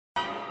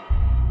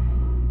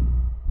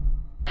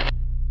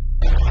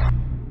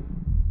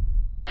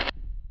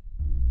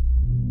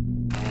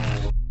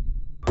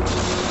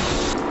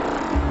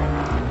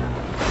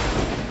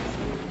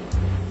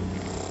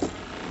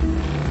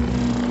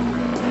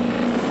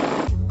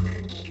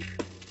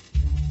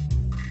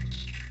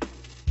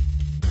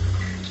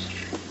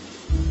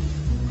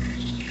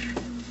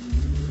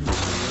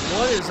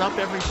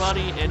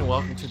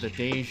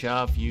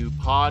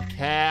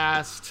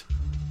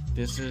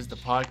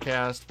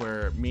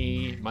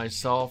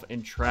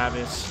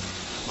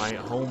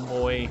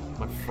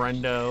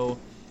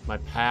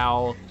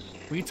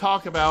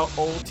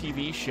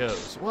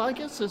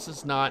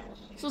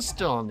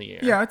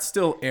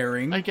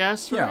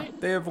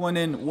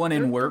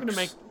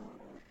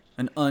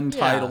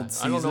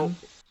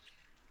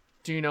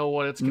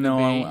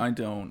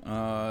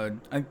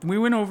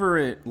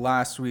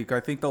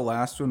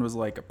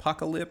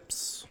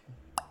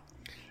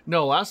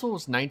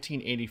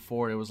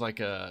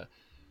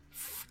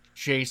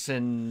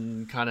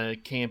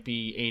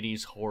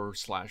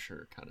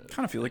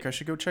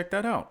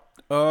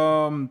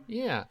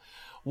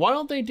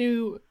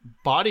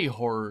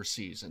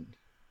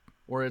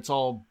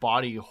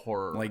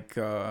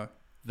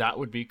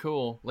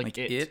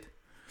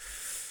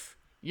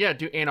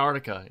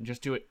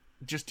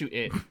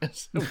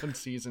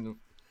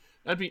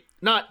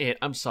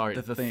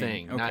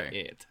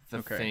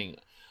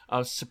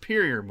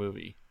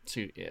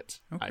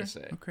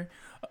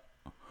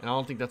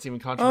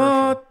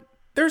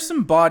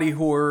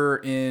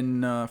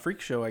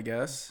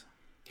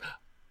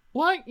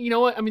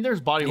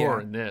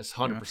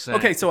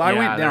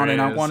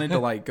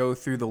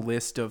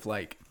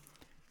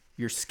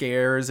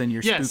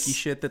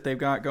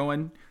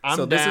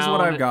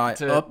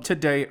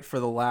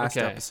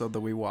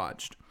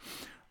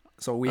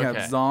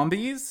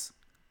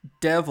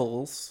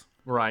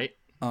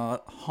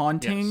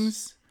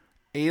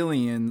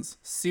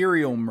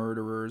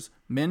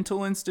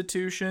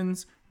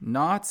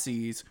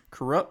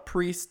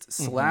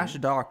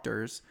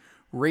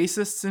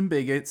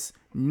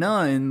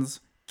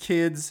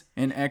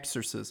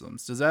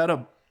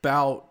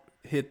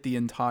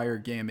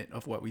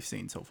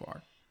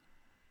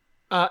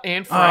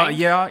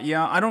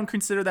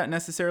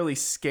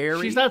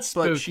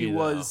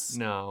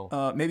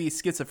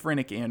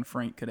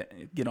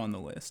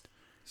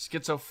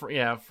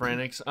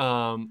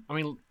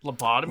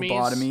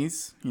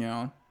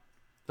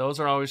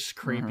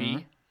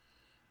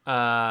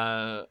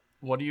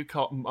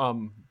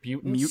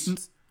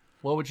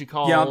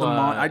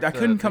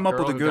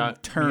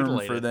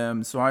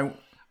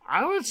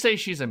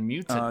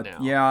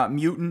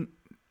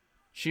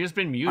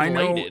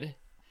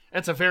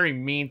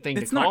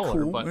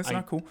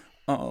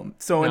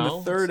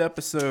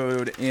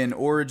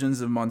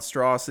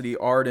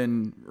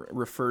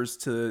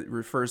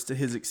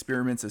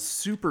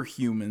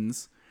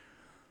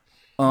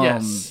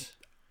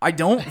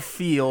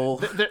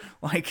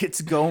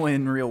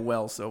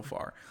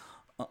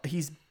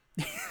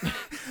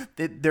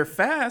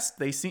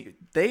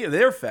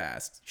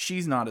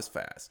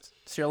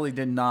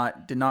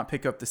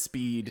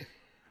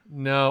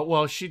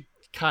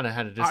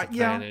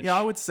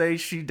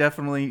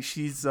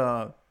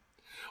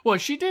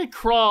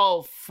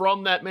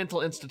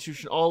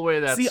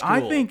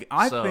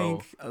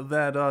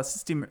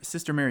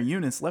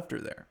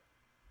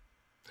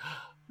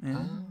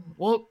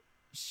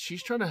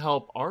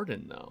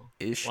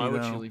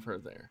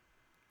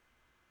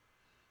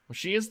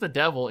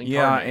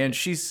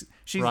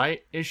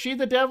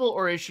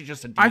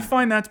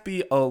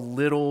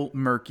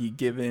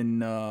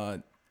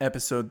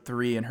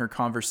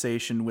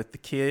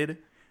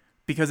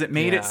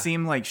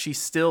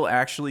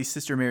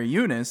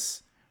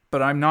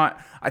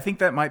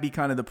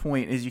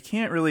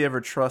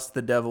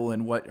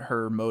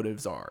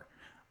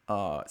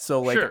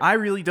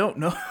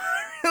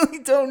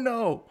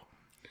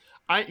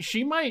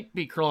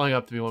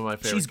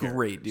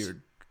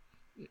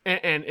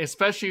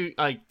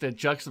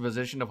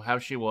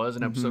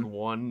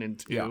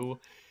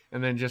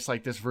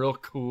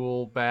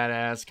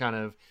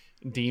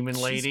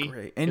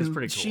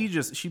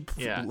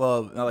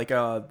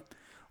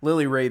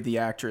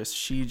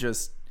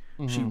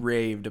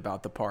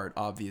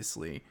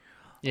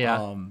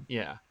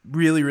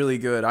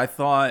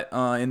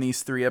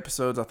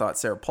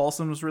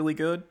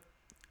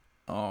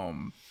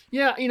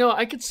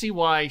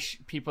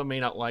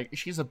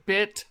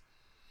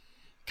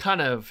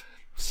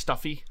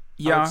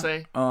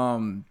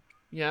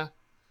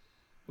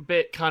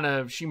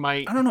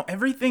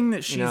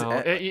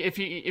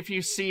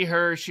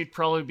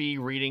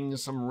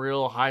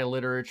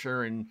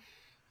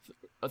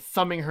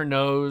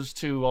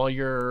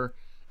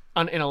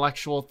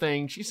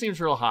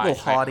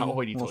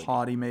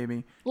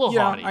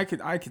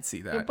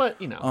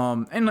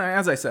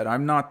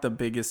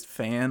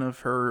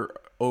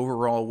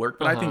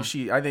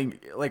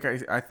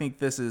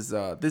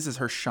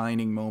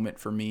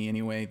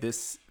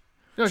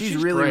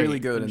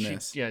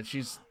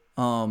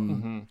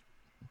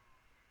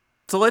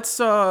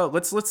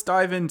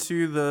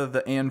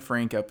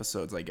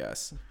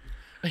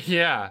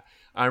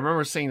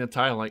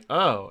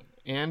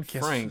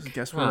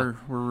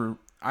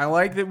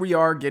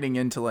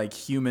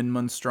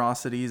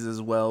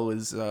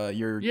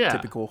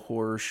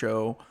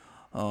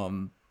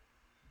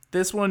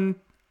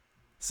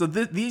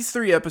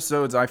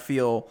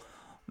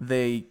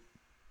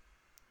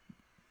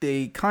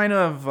they kind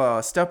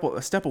of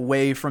step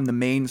away from the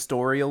main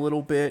story a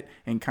little bit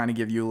and kind of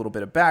give you a little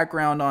bit of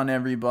background on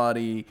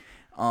everybody,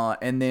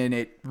 and then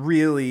it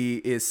really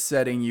is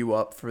setting you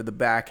up for the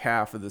back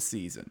half of the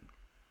season,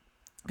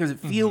 because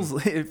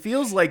it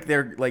feels like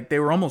they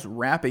were almost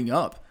wrapping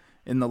up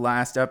in the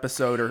last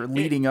episode or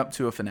leading up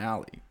to a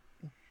finale.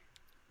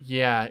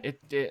 Yeah,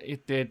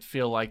 it did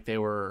feel like they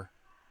were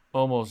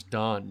almost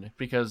done,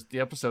 because the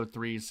episode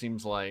 3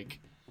 seems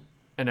like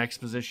an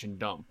exposition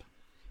dump.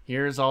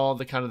 Here's all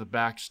the kind of the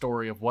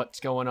backstory of what's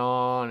going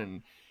on,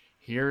 and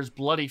here's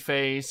Bloody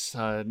Face.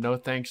 No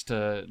thanks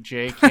to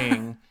Jay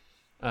King,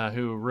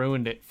 who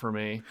ruined it for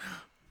me,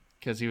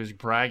 because he was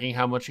bragging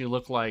how much he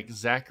looked like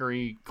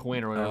Zachary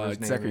Quinn or whatever his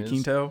name Zachary is.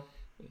 Quinto.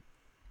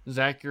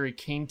 Zachary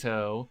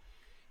Quinto,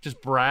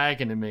 just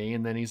bragging to me,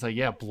 and then he's like,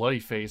 "Yeah, Bloody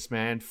Face,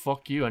 man,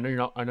 fuck you. I know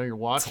you're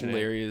watching It's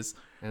hilarious. it."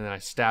 And then I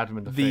stabbed him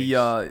in the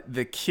face.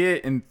 The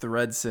Kit and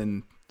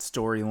Thredson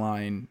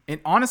storyline,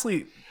 and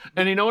honestly,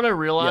 and you know what I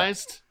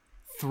realized?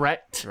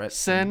 Threat.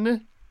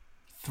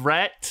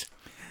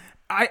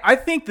 I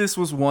think this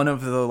was one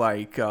of the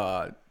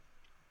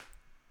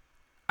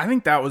I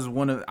think that was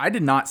one of, I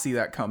did not see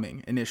that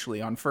coming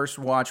initially on first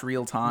watch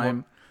real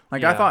time. I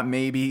thought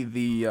maybe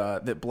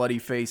that Bloody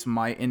Face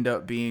might end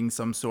up being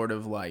some sort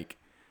of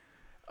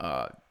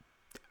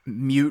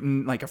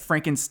mutant, like a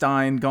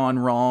Frankenstein gone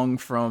wrong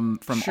from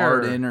Sure.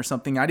 Arden or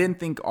something. I didn't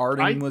think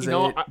Arden was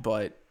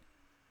but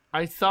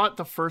I thought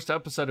the first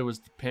episode it was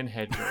the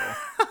Pinhead girl.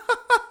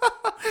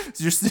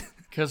 just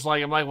Because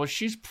I'm like, well,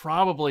 she's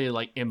probably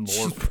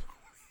immortal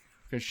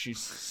because she's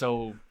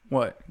so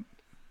what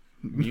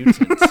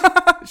mutant,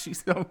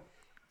 she's so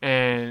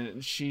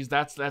and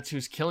that's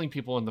who's killing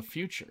people in the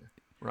future,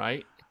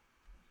 right?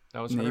 That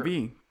was her.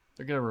 maybe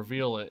They're gonna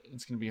reveal it.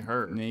 It's gonna be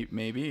her.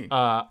 maybe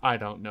I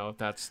don't know if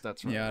that's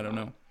right. yeah, I don't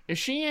know. Is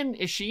she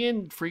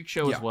in Freak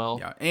Show as well?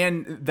 Yeah,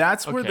 and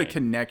that's where the Okay.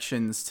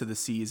 connections to the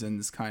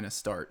seasons kind of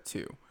start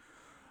too.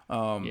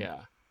 Yeah.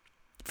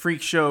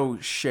 Freak Show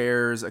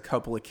shares a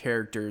couple of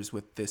characters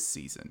with this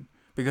season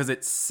because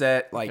it's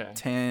set Okay.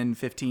 10,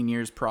 15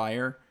 years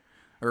prior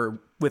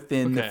or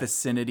within the Okay.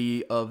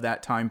 vicinity of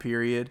that time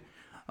period.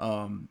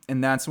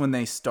 And that's when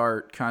they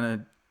start kind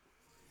of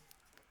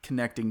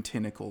connecting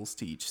tentacles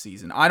to each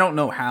season. I don't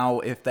know how,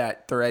 if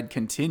that thread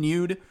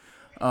continued,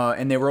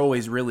 and they were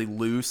always really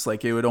loose,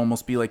 like it would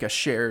almost be like a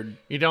shared.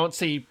 You don't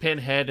see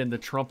Pinhead in the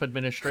Trump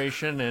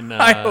administration, and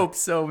I hope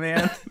so,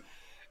 man.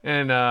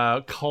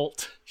 and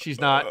Colt. She's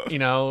not,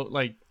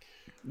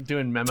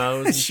 doing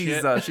memos. And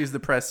shit. She's the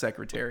press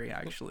secretary,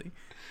 actually.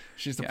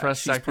 She's the Yeah, press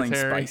she's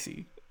secretary. playing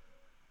Spicy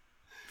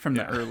from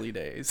the early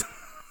days.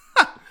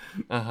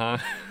 Uh-huh.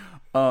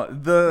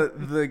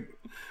 The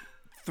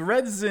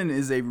Thredson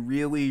is a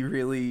really,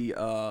 really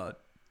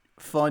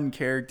fun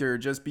character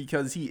just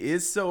because he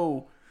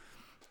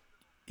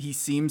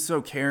seems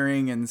so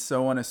caring and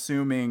so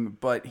unassuming,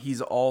 but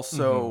he's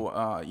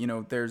also,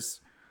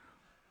 there's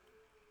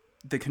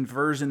the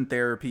conversion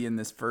therapy in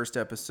this first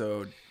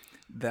episode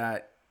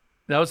that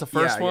was the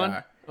first one?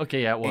 yeah.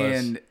 Okay, yeah, it was.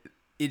 And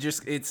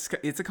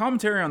it's a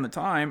commentary on the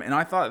time, and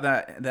I thought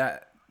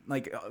that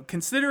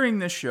considering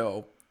this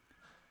show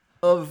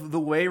of the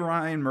way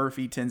Ryan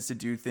Murphy tends to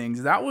do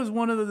things, that was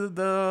one of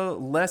the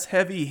less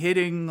heavy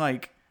hitting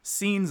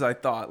scenes. I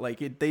thought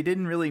they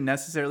didn't really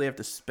necessarily have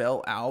to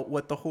spell out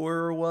what the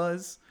horror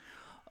was.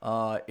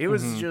 It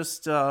was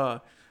just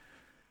that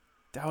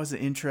was an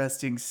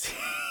interesting scene.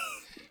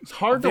 It's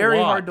hard to watch. Very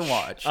hard to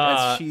watch.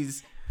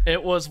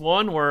 It was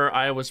one where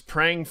I was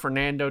praying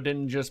Fernando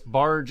didn't just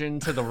barge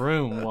into the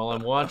room while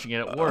I'm watching it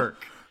at work,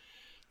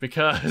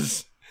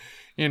 because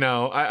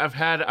I've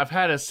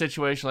had a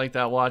situation like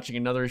that watching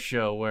another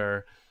show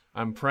where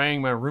I'm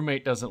praying my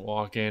roommate doesn't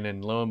walk in,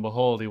 and lo and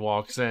behold, he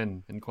walks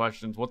in and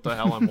questions what the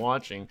hell I'm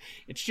watching.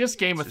 It's just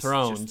Game of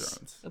Thrones. Just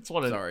Thrones. That's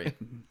what it. Sorry,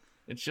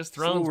 it's just It's a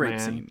little Thrones, rape man.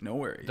 scene. No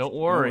worries. Don't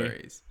worry. No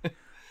worries.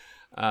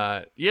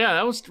 Yeah,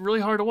 that was really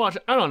hard to watch.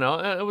 I don't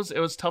know. It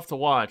was tough to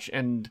watch,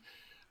 and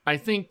I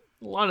think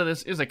a lot of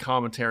this is a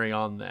commentary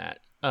on that,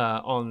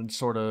 on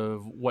sort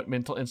of what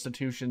mental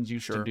institutions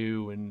used to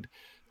do, and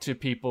to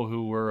people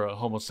who were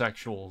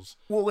homosexuals.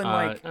 Well, and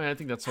I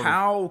think that's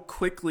how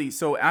quickly.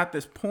 So at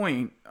this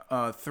point,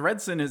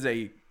 Thredson is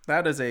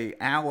a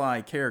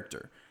ally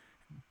character,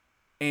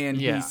 and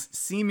he's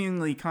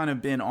seemingly kind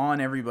of been on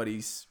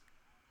everybody's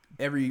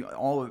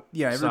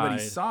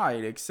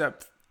side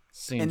except.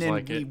 Seems and then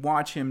like we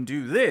watch him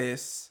do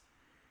this,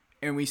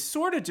 and we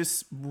sort of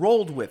just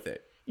rolled with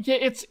it. Yeah,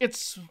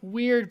 it's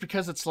weird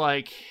because it's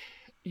like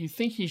you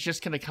think he's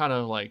just gonna kind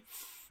of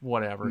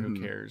whatever,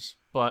 who cares?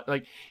 But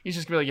he's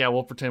just gonna be like, yeah,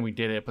 we'll pretend we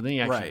did it, but then he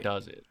actually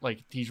does it.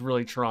 He's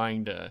really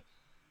trying to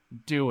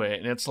do it,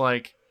 and it's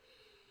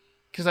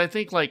because I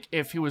think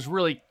if he was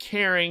really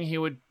caring, he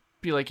would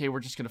be like, hey, we're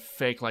just gonna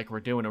fake like we're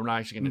doing it. We're not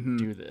actually gonna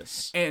do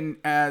this. And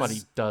but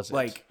he does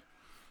it.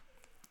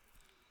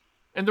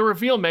 And the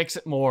reveal makes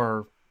it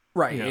more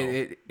Right. You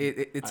know,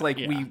 It's like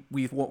yeah.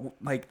 we've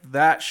like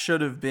that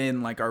should have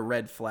been like our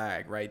red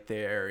flag right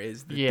there.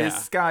 Is that Yeah.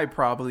 this guy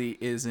probably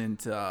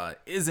isn't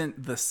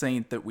the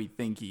saint that we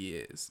think he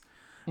is.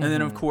 And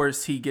then of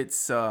course he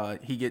gets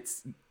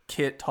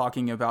Kit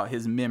talking about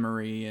his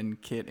memory,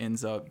 and Kit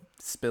ends up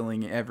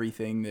spilling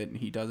everything that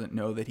he doesn't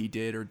know that he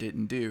did or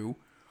didn't do.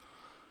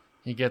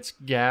 He gets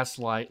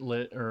gaslight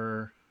lit,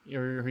 or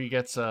he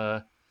gets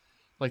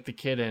like the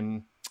kid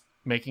in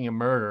Making a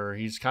Murder.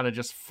 He's kind of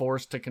just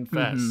forced to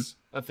confess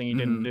a thing he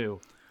didn't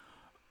do.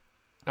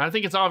 And I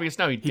think it's obvious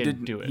now he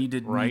didn't do it. He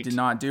did. Right? He did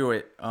not do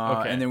it.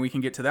 Okay. And then we can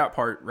get to that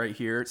part right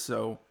here.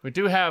 So we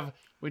do have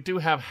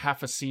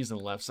half a season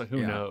left, so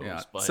who knows?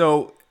 Yeah. But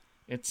So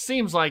it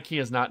seems like he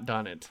has not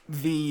done it.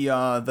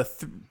 I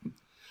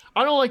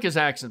don't like his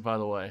accent, by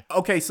the way.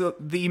 okay. So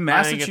the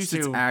I think it's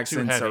Massachusetts too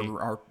accents heavy.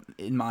 are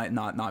in my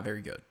not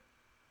very good.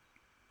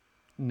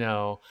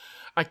 No,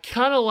 I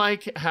kind of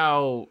like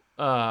how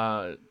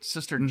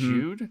Sister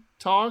Jude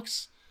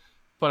talks,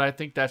 but I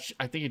think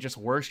it just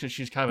works because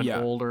she's kind of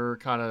an older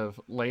kind of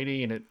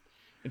lady, and it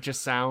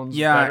just sounds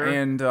better.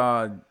 And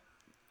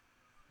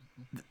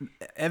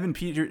Evan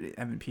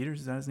Peters,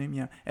 is that his name?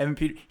 Yeah, Evan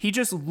Peters. He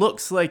just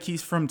looks like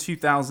he's from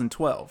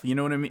 2012. You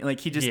know what I mean? Like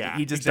he just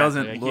exactly.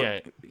 doesn't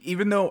look.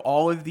 Even though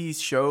all of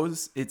these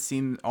shows, it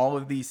seems all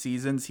of these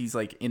seasons, he's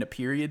like in a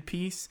period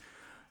piece.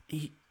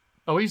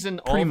 He's in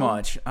all Pretty of them?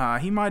 much.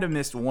 He might have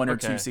missed one or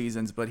Okay. two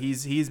seasons, but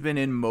he's been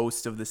in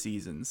most of the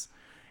seasons.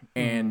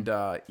 And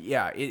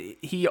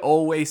he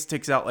always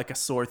sticks out like a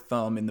sore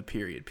thumb in the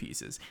period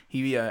pieces.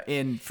 He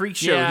in Freak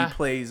Show he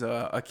plays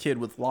a kid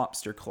with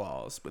lobster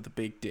claws with a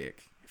big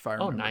dick, if I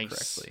remember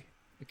correctly.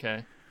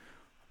 Okay.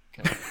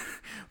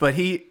 But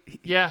he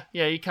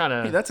kind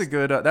of. that's a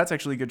good. That's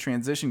actually a good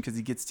transition because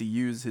he gets to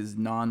use his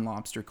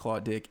non-lobster claw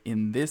dick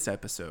in this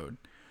episode.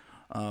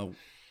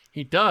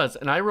 He does,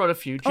 and I wrote a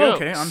few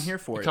jokes. Okay, I'm here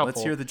for it. Couple.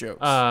 Let's hear the jokes.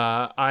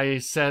 I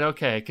said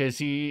okay because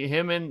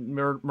him and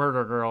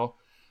Murder Girl,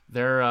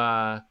 they're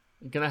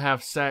gonna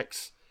have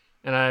sex,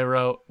 and I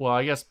wrote, well,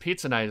 I guess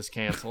pizza night is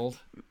canceled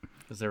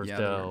because there was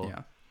dough.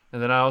 Yeah.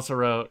 And then I also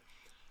wrote,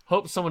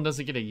 hope someone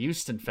doesn't get a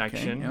yeast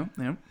infection. Okay,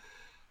 yeah.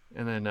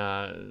 And then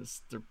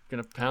they're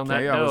gonna pound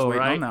Okay, that I was dough,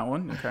 waiting right? on that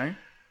one. Okay.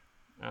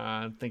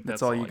 I think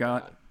that's all you I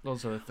got?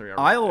 Those are the three.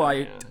 I wrote down,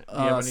 liked yeah.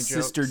 Do you have any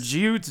Sister jokes?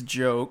 Jude's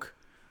joke.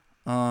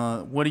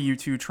 What are you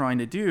two trying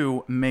to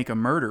do? Make a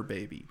murder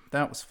baby.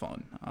 That was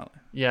fun.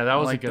 Yeah, that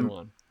was a like good the-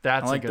 one.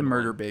 That's I like a the good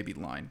murder one. baby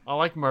line. I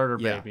like Murder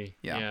Yeah, Baby.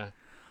 yeah.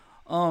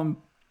 Yeah.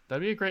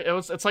 That'd be a great.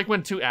 It's like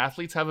when two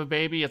athletes have a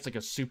baby. It's like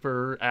a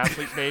super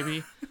athlete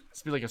baby.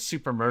 It's be like a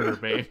super murder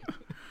baby.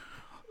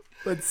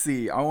 Let's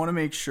see. I want to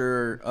make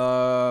sure.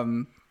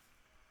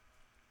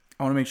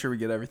 We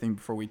get everything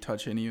before we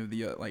touch any of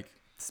the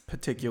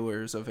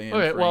particulars of Anne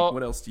Frank. well-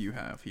 What else do you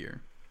have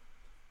here?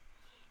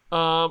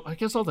 I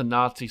guess all the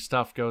Nazi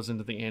stuff goes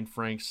into the Anne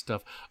Frank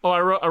stuff. Oh, I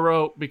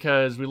wrote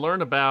because we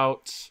learned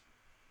about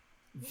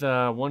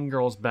the one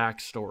girl's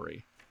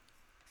backstory.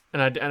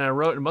 And I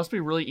wrote, it must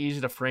be really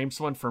easy to frame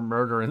someone for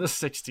murder in the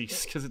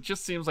 60s because it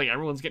just seems like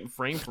everyone's getting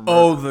framed for murder.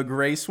 Oh, the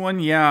Grace one?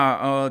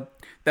 Yeah.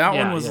 That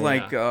Yeah, one was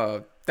yeah.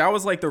 that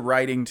was like the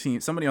writing team.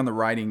 Somebody on the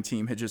writing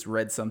team had just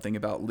read something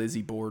about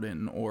Lizzie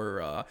Borden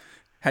or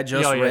had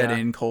just read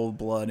In Cold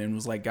Blood and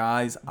was like,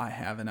 guys, I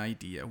have an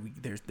idea.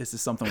 This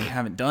is something we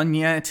haven't done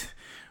yet.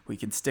 We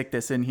can stick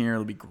this in here.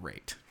 It'll be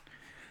great.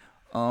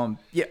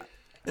 Yeah.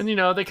 And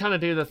they kind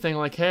of do the thing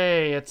like,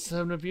 hey, it's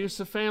an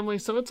abusive family,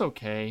 so it's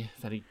okay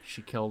that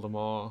she killed them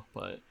all.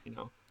 But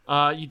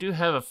you do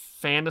have a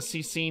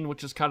fantasy scene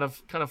which is kind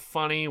of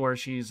funny where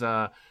she's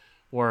where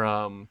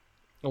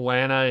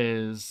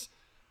Alana is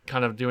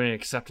kind of doing an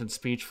acceptance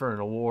speech for an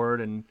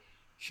award, and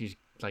she's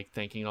like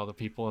thanking all the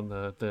people in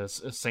the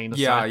insane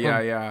asylum.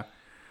 Yeah.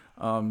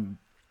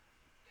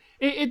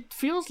 It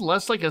feels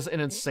less like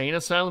an insane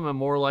asylum and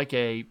more like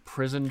a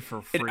prison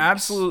for freaks. It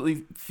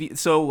absolutely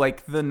so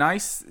like one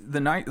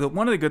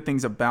of the good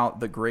things about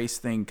the Grace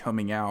thing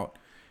coming out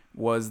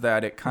was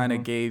that it kind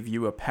of gave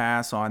you a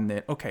pass on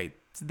that. Okay,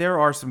 there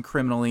are some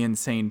criminally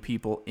insane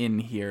people in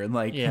here.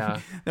 Like,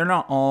 they're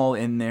not all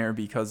in there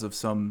because of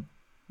some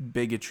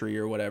bigotry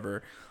or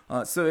whatever.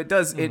 So it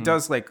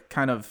does like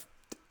kind of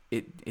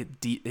it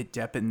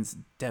deepens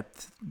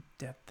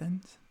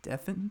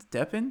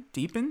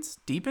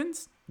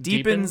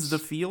the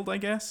field, I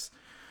guess.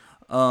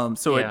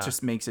 So it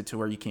just makes it to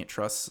where you can't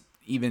trust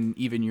even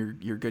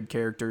your good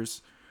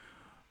characters.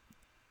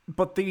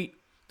 But they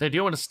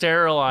do want to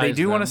sterilize. They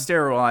do want to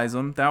sterilize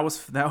them. That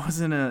was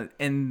and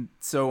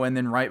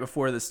then right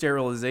before the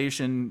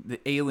sterilization, the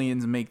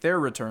aliens make their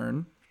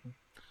return.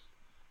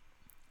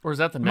 Or is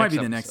that the next? Might be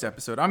episode? the next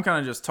episode. I'm kind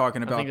of just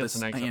talking about that's this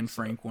the next Anne episode.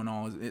 Frank one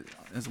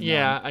as one.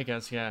 Yeah, I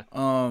guess. Yeah.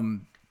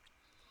 Do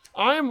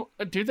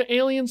the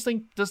aliens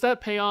think? Does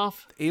that pay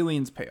off?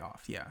 Aliens pay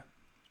off. Yeah,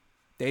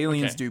 the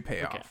aliens do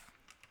pay off.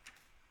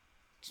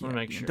 Just want to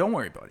make sure. Don't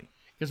worry, buddy.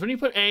 Because when you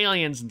put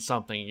aliens in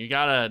something, you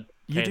gotta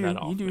pay that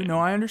off. You do. man. No,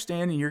 I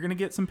understand, and you're gonna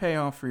get some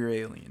payoff for your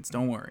aliens.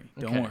 Don't worry.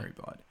 Don't worry,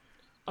 bud.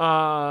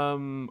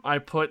 I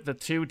put the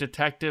two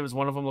detectives.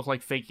 One of them looked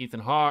like fake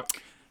Ethan Hawke.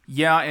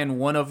 Yeah, and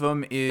one of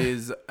them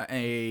is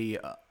a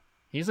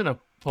He's in a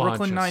bunch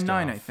Brooklyn of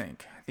Nine-Nine, stuff. I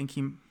think.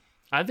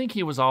 I think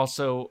he was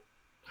also.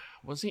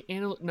 Was he?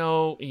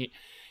 No, he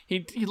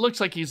looks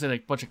like he's in a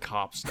bunch of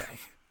cop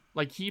stuff.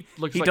 Like he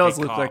looks. He like does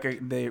a look cop,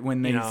 like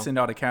when they you know? send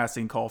out a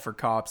casting call for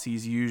cops,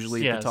 he's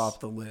usually at Yes. the top of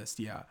the list.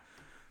 Yeah.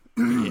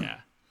 Yeah.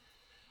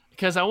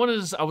 Because I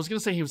was gonna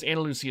say he was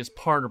Anna Lucia's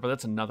partner, but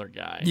that's another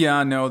guy.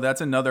 Yeah, no,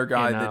 that's another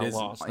guy In, that is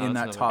Lost. No, in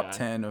that's that another top guy.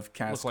 10 of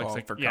cast Looks call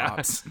like- for yeah.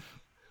 cops.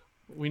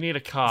 We need a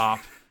cop.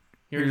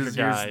 Here's your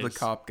guys. Here's the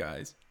cop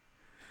guys.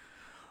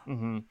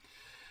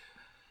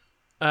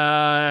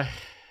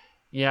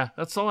 Yeah,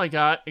 that's all I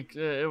got.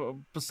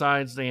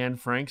 Besides the Anne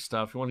Frank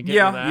stuff, you want to get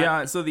into that?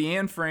 Yeah. So the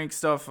Anne Frank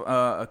stuff,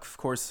 of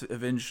course,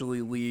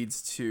 eventually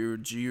leads to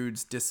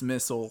Jude's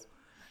dismissal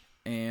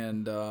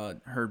and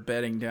her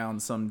bedding down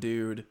some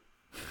dude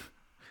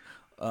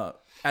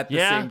at the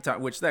same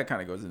time, which that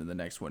kind of goes into the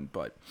next one.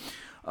 But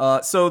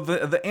so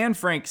the Anne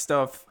Frank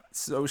stuff.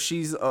 So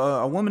she's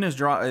a woman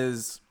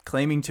is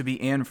claiming to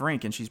be Anne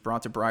Frank, and she's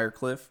brought to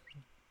Briarcliff,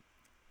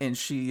 and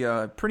she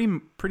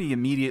pretty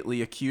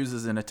immediately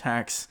accuses and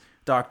attacks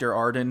Dr.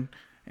 Arden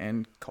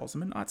and calls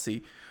him a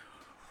Nazi.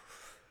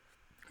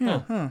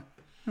 No,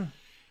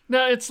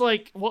 it's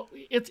like, well,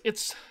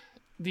 it's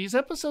these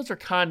episodes are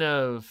kind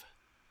of,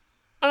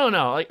 I don't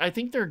know. Like, I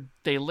think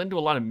they lend to a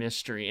lot of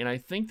mystery, and I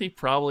think they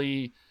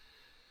probably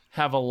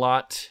have a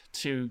lot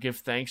to give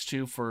thanks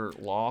to for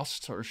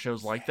Lost or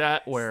shows like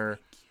that, where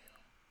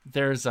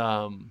there's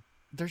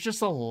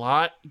just a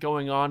lot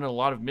going on and a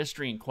lot of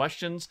mystery and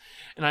questions.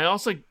 And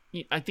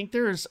I think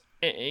there's,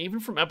 even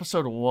from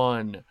episode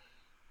 1,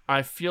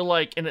 I feel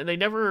like, and they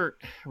never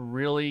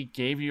really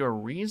gave you a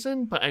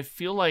reason, but I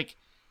feel like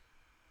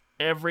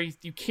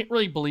you can't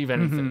really believe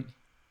anything,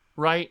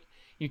 right?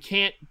 You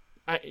can't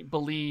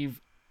believe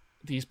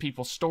these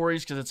people's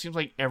stories because it seems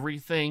like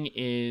everything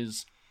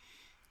is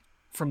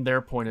from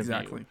their point of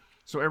view.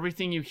 So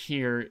everything you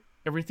hear,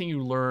 everything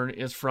you learn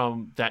is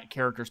from that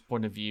character's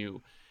point of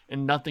view,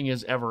 and nothing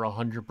is ever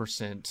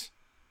 100%,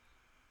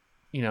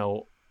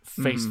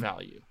 face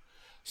value.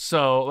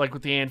 So, like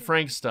with the Anne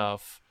Frank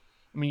stuff,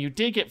 I mean, you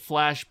did get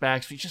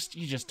flashbacks, but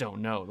you just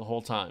don't know the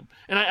whole time.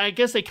 And I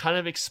guess they kind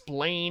of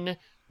explain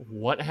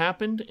what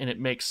happened, and it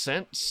makes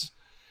sense.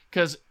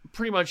 Because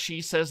pretty much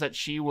she says that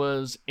she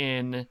was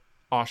in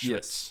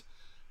Auschwitz.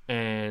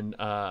 And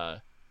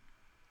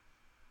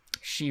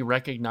she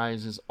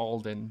recognizes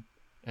Alden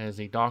as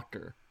a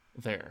doctor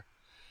there.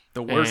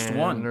 The worst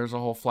one. There's a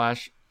whole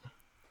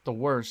the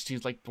worst.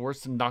 He's like the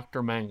worst than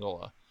Dr.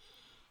 Mangala.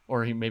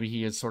 Or maybe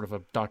he is sort of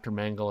a Dr.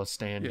 Mangala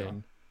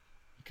stand-in.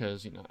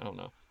 Because, I don't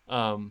know.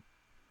 And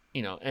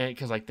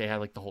because like they had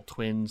like the whole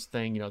twins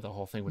thing, the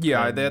whole thing with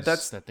twins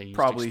that's that they used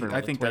probably. to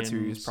I think that's who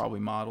he was twins. probably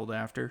modeled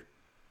after.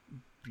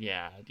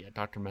 Yeah,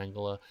 Dr.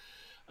 Mangala.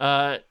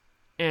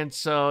 And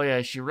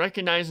so she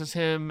recognizes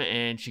him,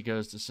 and she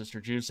goes to Sister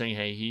Jude saying,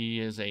 "Hey, he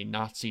is a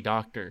Nazi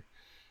doctor."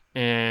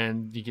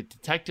 And you get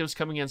detectives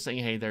coming in saying,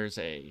 "Hey, there's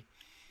a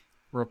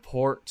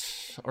report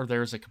or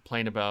there's a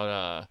complaint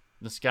about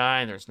this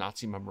guy, and there's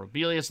Nazi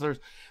memorabilia." So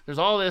there's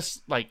all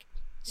this like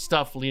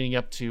stuff leading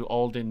up to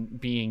Alden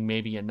being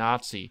maybe a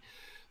Nazi.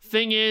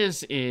 Thing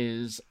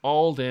is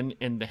Alden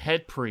and the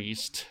head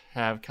priest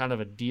have kind of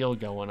a deal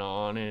going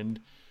on, and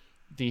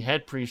the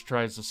head priest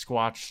tries to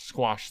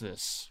squash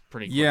this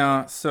pretty quickly.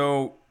 Yeah,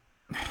 so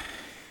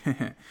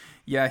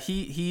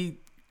he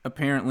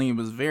apparently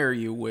was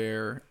very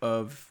aware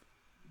of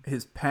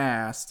his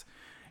past.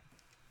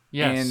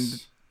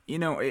 Yes.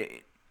 And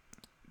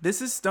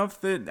this is stuff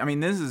that, I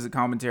mean, this is a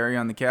commentary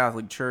on the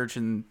Catholic Church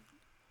in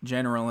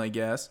general, I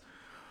guess.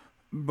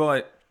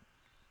 But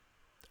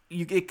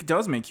it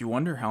does make you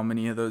wonder how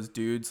many of those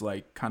dudes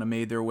like kind of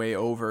made their way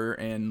over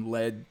and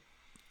led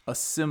a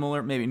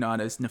similar, maybe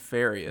not as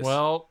nefarious.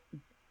 Well,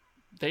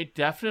 they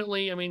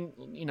definitely, I mean,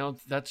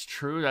 that's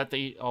true that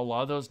a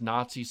lot of those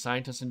Nazi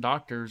scientists and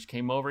doctors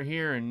came over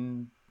here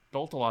and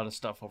built a lot of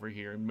stuff over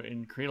here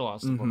and create a lot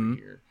of stuff over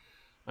here.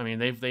 I mean,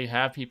 they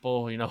have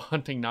people,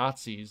 hunting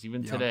Nazis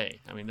even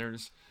today. I mean,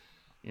 there's,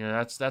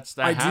 that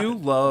I happened. do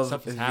love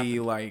Stuff has the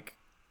happened.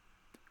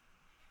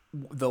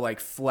 the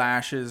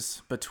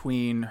flashes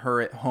between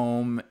her at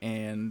home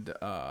and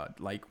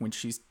like when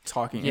she's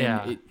talking.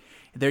 Yeah. And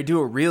they do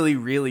a really,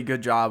 really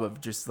good job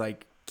of just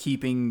like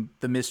keeping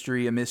the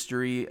mystery a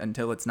mystery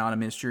until it's not a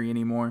mystery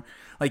anymore.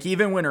 Like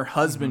even when her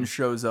husband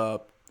shows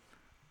up,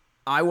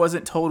 I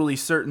wasn't totally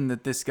certain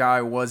that this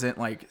guy wasn't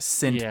like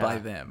sent by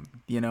them,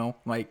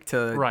 like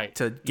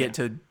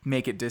to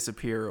make it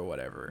disappear or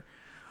whatever.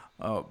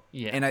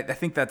 And I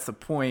think that's the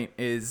point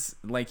is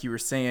like you were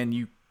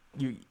saying,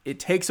 it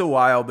takes a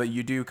while, but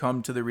you do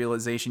come to the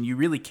realization you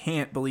really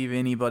can't believe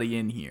anybody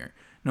in here.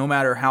 No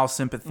matter how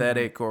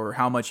sympathetic or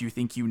how much you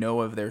think you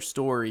know of their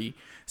story,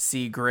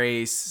 see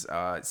Grace,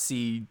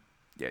 see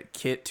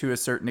Kit to a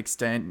certain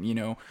extent,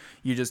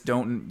 you just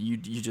don't, you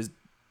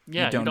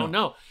don't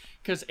know.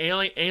 Because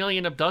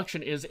alien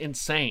abduction is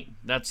insane.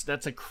 That's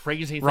a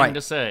crazy thing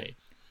to say.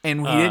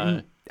 And he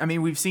didn't. I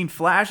mean, we've seen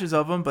flashes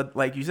of him, but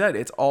like you said,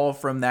 it's all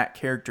from that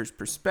character's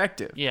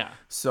perspective. Yeah.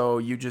 So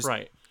you just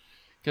Right.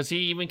 Because he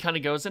even kind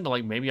of goes into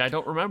like, maybe I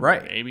don't remember.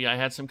 Right. Maybe I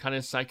had some kind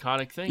of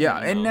psychotic thing.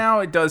 Yeah, you and know? now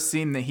it does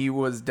seem that he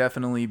was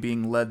definitely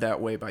being led that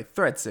way by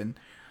Thretson,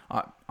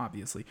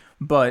 obviously.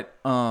 But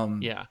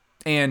Yeah.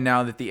 and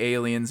now that the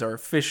aliens are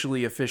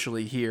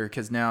officially here,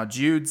 because now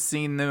Jude's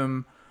seen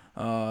them,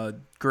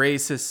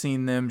 Grace has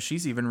seen them.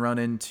 She's even run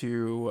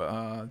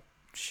into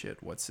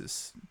what's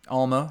his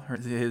Alma,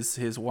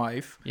 his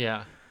wife.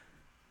 Yeah.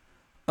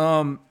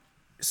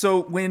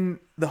 So when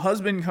the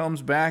husband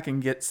comes back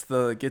and gets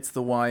the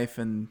wife,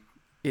 and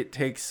it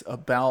takes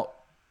about,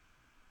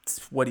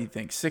 what do you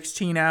think,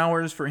 16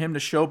 hours for him to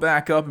show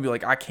back up and be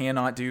like, I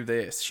cannot do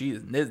this.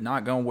 This is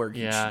not going to work.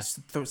 Yeah. She's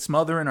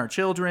smothering our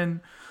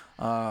children.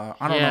 I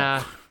don't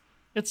know.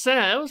 It's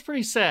sad. It was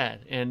pretty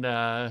sad. And,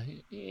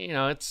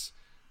 it's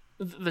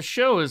the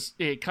show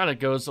it kind of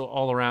goes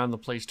all around the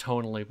place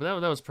tonally, but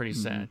that was pretty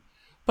sad.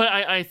 But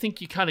I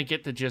think you kind of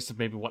get the gist of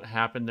maybe what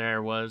happened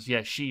there was,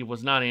 she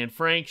was not Anne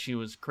Frank. She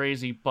was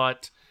crazy,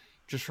 but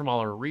just from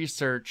all her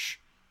research,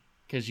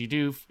 because it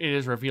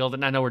is revealed,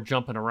 and I know we're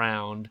jumping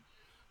around,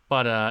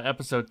 but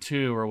episode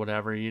 2 or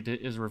whatever, it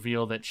is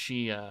revealed that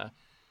she,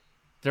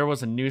 there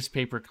was a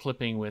newspaper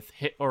clipping with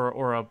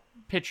or a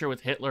picture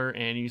with Hitler,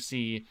 and you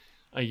see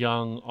a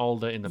young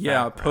Alda in the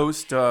background. Yeah,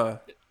 post.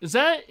 Is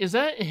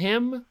that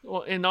him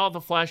in all the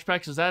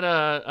flashbacks? Is that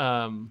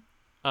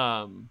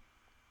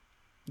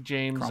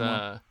James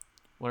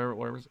whatever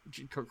was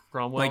it?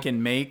 Cromwell? Like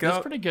in makeup?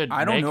 That's pretty good.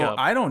 I don't know.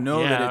 I don't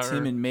know that it's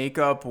him in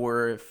makeup,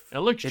 or if it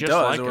looks it just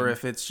does, like or him.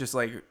 if it's just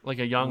like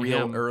a young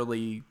real him.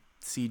 early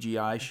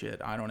CGI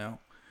shit. I don't know.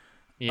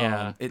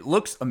 Yeah, it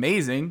looks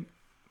amazing.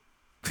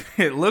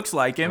 It looks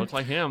like him. Looks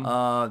like him.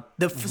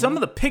 Some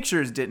of the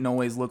pictures didn't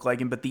always look like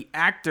him, but the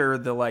actor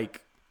looked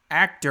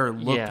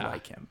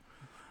like him.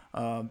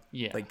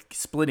 Like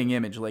splitting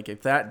image. Like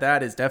if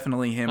that is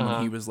definitely him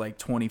when he was like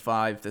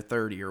 25 to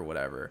 30 or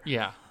whatever.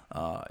 Yeah.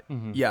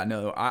 Yeah,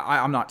 no,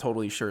 I'm not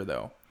totally sure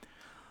though.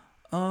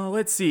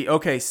 Let's see.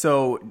 Okay,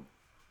 so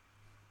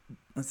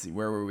let's see.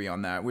 Where were we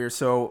on that?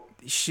 So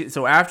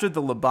after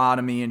the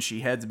lobotomy and she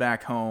heads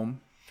back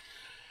home.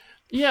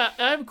 Yeah,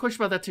 I have a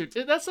question about that too.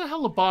 That's not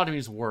how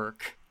lobotomies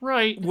work,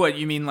 right? What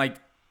you mean,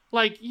 like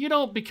you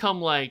don't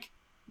become like,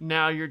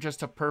 now you're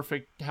just a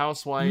perfect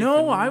housewife?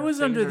 No, I was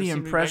under the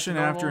impression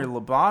after a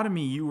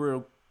lobotomy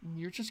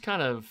you're just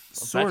kind of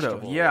sort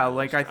of, yeah.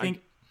 Like I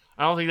think.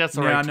 I don't think that's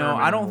the right term. No,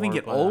 I don't think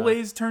it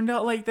always turned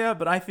out like that,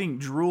 but I think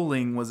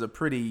drooling was a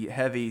pretty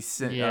heavy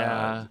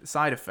side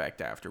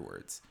effect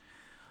afterwards.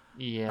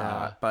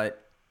 Yeah.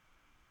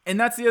 And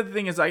that's the other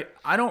thing is I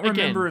don't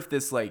remember if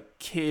this like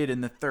kid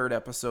in the 3rd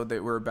episode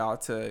that we're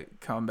about to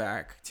come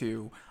back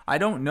to, I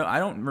don't know. I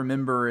don't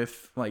remember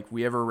if like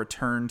we ever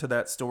returned to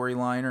that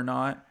storyline or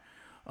not.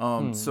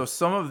 So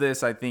some of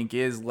this I think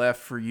is left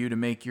for you to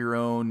make your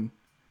own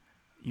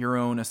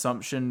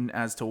assumption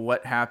as to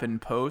what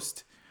happened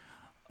post.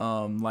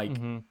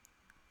 I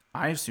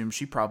assume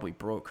she probably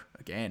broke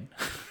again,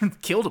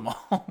 killed them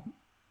all.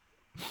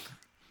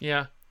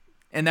 Yeah.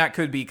 And that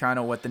could be kind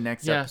of what the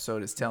next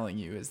episode is telling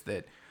you, is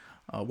that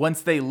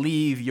once they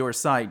leave your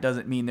sight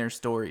doesn't mean their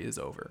story is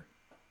over.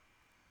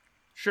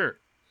 Sure.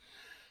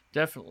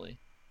 Definitely.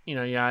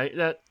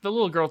 The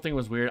little girl thing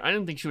was weird. I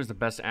didn't think she was the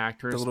best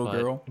actress. The little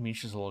girl? I mean,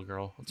 she's a little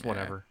girl. It's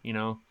whatever,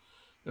 It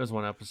was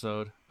one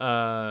episode.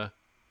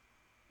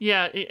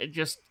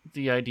 Just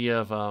the idea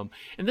of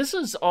and this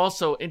is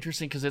also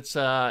interesting because it's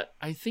I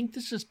think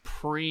this is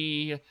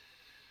pre,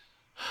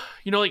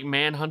 like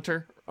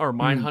Manhunter or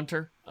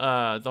Mindhunter,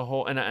 the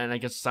whole and I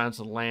guess Silence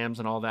of the Lambs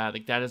and all that.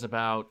 Like that is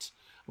about.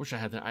 I wish I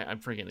had I'm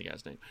forgetting the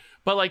guy's name,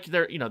 but like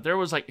there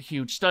was like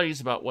huge studies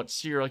about what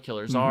serial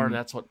killers are, and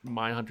that's what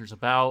Mindhunter's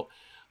about.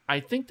 I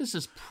think this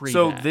is pre.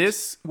 So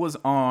this was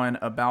on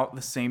about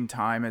the same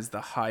time as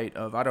the height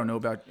of, I don't know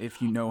about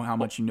if you know how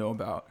much you know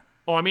about.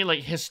 Oh, I mean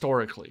like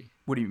historically.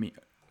 What do you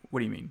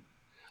mean?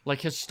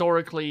 Like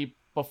historically,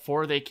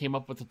 before they came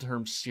up with the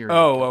term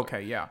serial killer.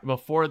 Okay, yeah.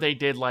 Before they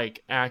did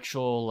like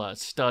actual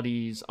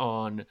studies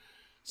on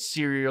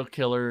serial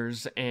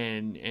killers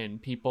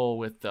and people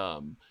with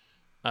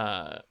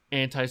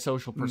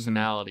antisocial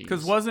personalities.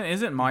 Because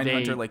isn't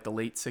Mindhunter like the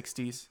late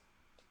 60s?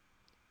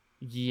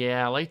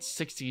 Yeah, late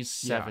 60s,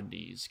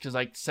 70s. Because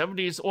like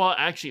 70s, well,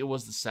 actually it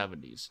was the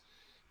 70s.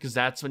 Because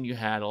that's when you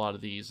had a lot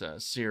of these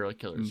serial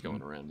killers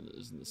going around. It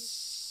was in the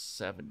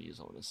 70s,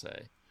 I want to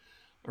say.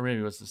 Or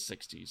maybe it was the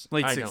 60s.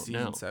 Late I 60s don't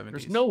know. and 70s.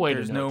 There's no way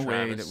There's to know, no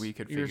way Travis. that we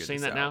could figure You're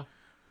saying this that out. now?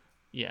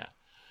 Yeah.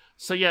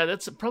 So yeah,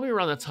 that's probably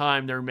around the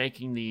time they're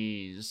making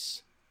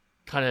these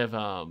kind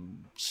of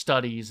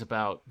studies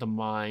about the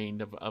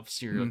mind of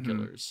serial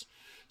killers.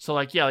 So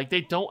like, yeah, like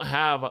they don't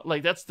have,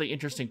 like that's the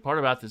interesting part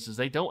about this is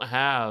they don't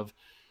have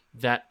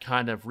that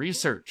kind of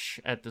research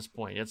at this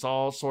point. It's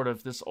all sort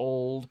of this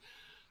old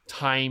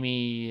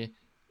timey,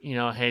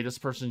 hey, this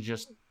person's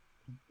just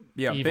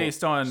evil,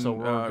 based on so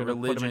we're gonna put them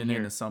in religion here.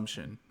 and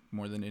assumption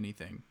more than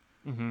anything.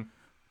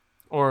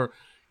 Or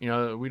You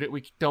know,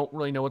 we don't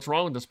really know what's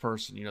wrong with this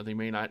person. You know, they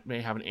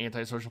may have an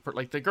antisocial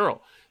like the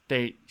girl.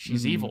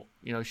 She's evil.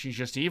 You know, she's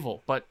just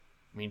evil. But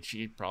I mean,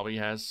 she probably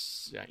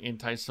has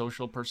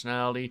antisocial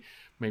personality,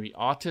 maybe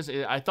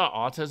autism. I thought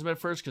autism at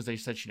first because they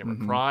said she never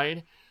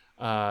cried.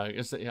 I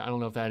don't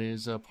know if that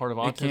is a part of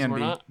autism or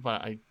not,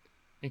 but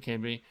it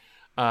can be.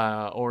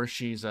 Or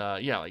she's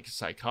like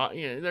psychotic.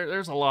 You know,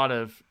 there's a lot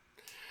of.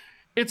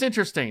 It's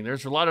interesting.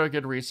 There's a lot of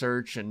good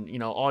research, and you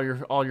know all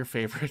your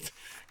favorite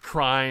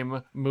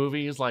crime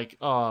movies, like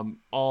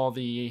all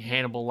the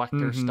Hannibal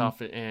Lecter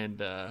stuff and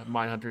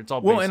Mindhunter. It's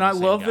all and I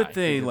love that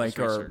they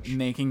are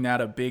making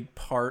that a big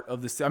part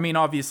of this. I mean,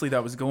 obviously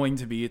that was going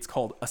to be. It's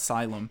called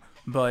Asylum,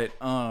 but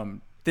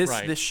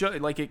this show,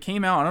 like, it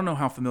came out. I don't know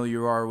how familiar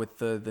you are with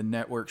the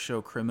network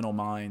show Criminal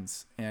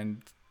Minds,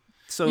 and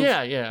so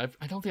yeah.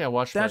 I don't think I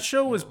watched that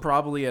show. Was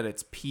probably at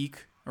its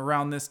peak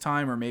around this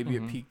time, or maybe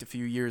it peaked a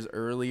few years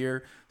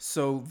earlier.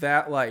 So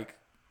that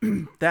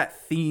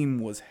that theme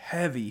was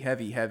heavy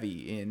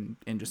in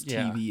just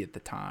TV at the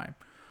time.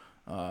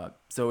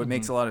 So it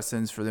makes a lot of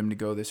sense for them to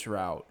go this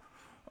route.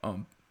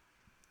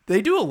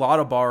 They do a lot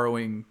of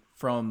borrowing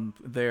from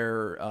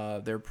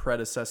their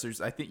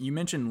predecessors. I think you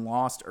mentioned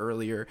Lost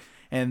earlier,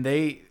 and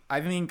I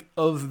think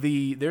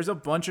there's a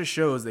bunch of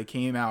shows that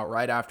came out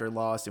right after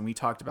Lost, and we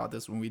talked about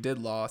this when we did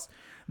Lost,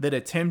 that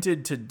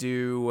attempted to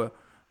do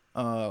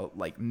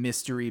like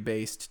mystery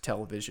based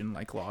television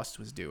like Lost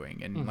was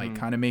doing, and like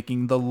kind of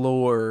making the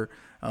lore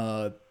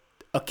a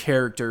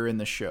character in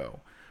the show.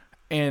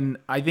 And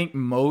I think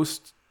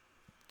most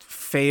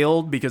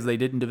failed because they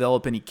didn't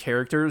develop any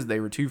characters. They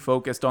were too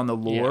focused on the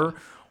lore,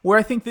 where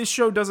I think this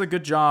show does a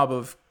good job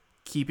of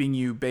keeping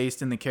you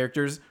based in the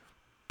characters.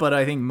 But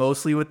I think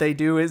mostly what they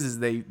do is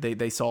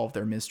they solve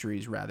their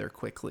mysteries rather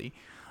quickly.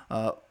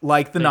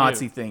 Like the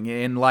Nazi thing,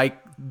 and like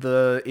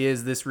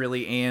is this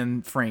really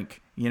Anne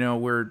Frank? You know,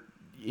 we're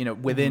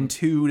within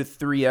 2 to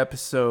 3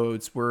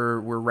 episodes, we're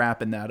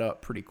wrapping that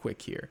up pretty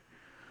quick here.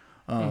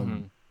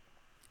 And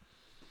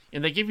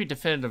they give you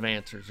definitive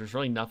answers. There's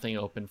really nothing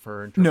open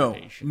for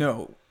interpretation.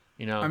 No.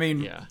 You know, I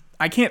mean,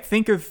 I can't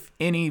think of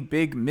any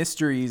big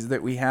mysteries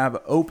that we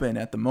have open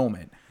at the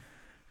moment.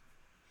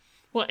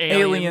 Well,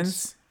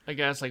 aliens. I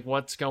guess, like,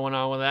 what's going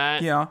on with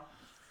that? Yeah.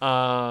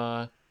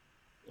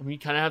 We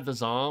kind of have the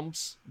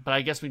Zombs, but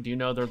I guess we do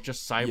know they're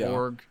just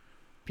cyborg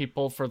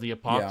people for the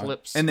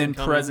apocalypse. And then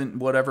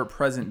whatever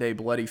present day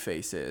Bloody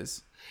Face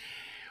is.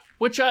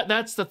 Which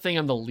that's the thing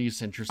I'm the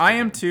least interested in. I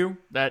am too.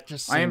 That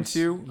just seems, I am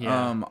too.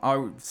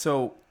 Yeah.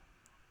 So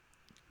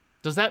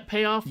does that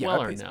pay off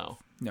well or no?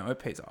 Off. No, it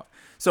pays off.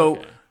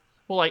 So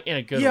well, like in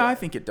a good way. I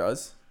think it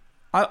does.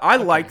 I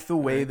like the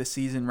way the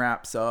season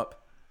wraps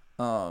up.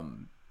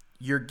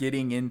 You're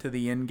getting into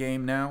the end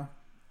game now.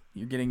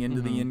 You're getting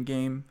into the end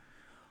game.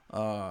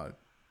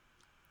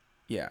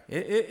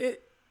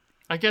 It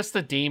I guess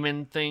the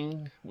demon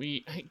thing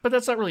but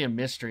that's not really a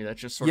mystery. That's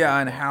just sort of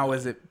and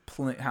how's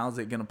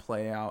it gonna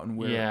play out, and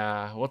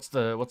where what's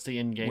the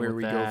end game where with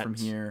we that? go from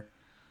here?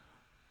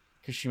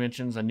 Because she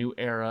mentions a new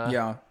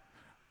era.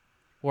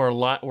 Where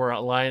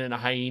a lion and a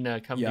hyena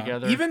come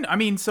together.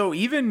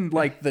 Even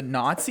like the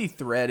Nazi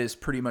thread is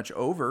pretty much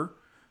over,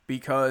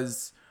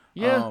 because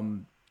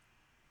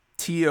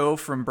T.O.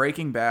 from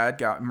Breaking Bad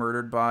got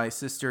murdered by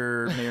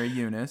Sister Mary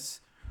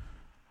Eunice.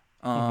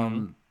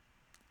 And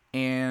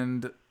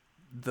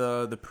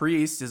the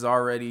priest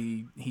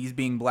he's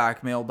being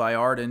blackmailed by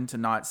Arden to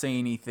not say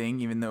anything,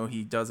 even though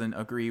he doesn't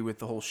agree with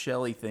the whole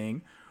Shelley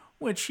thing,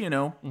 which,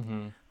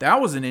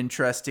 that was an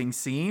interesting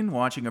scene,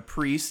 watching a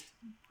priest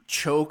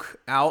choke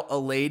out a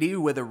lady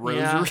with a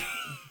rosary.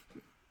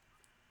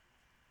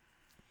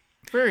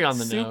 Very on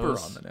the Super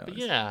nose. on the nose. But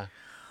yeah.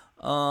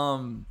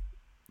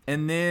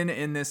 And then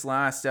in this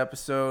last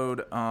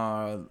episode,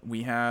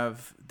 we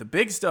have the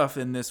big stuff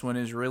in this one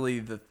is really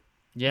the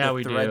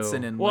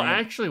Thredson and Well,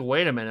 actually,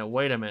 wait a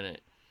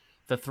minute.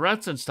 The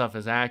Thredson stuff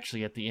is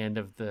actually at the end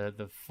of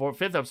the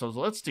fifth episode. So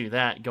let's do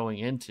that going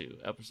into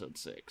episode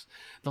 6.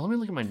 Now, let me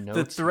look at my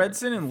notes. The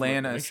Thredson and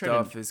Lana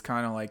stuff is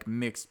kind of like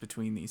mixed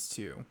between these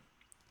two.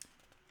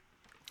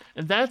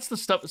 And that's the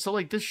stuff. So,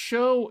 like, this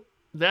show,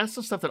 that's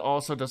the stuff that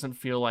also doesn't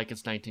feel like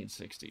it's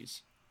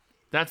 1960s.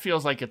 That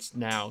feels like it's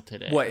now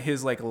today. What,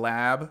 his like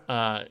lab?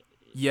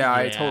 Yeah,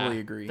 I totally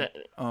agree.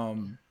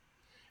 And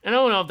I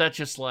don't know if that's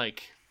just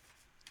like,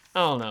 I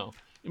don't know.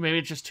 Maybe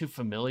it's just too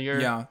familiar.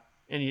 Yeah.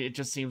 And it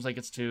just seems like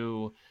it's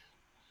too,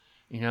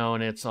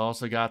 and it's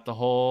also got the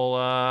whole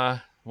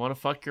want to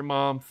fuck your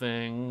mom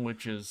thing,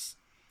 which is,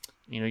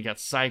 you got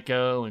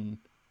Psycho and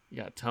you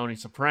got Tony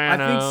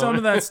Soprano. I think some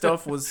of that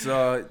stuff was,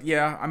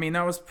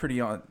 that was pretty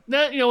on.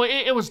 That,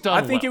 it was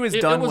done. I think well. it was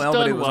done well,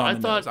 but it was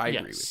on the nose. I yes.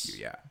 agree with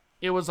you. Yeah.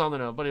 It was on the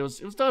nose, but it was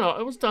done.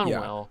 It was done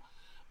well.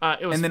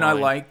 It was. And then fine.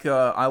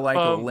 I like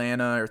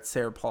Lana or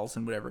Sarah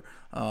Paulson, whatever.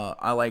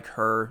 I like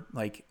her,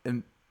 like,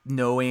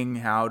 knowing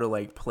how to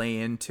like play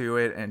into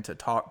it and to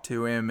talk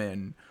to him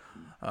and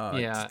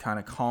to kind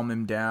of calm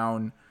him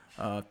down.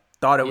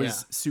 Thought it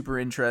was super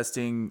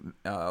interesting,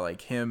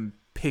 like him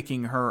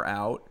picking her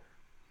out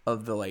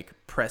of the like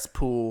press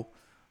pool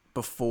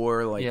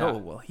before, like, Yeah. oh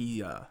well,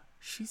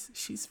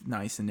 she's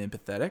nice and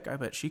empathetic. I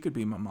bet she could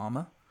be my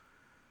mama.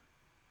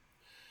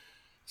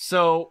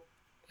 So,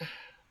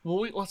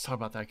 well, let's talk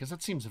about that because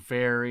that seems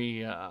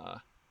very.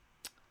 I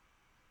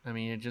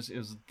mean, it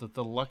was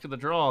the luck of the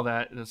draw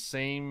that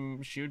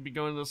she would be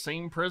going to the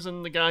same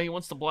prison the guy who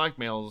wants to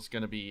blackmail is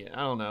going to be.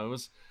 I don't know. It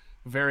was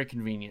very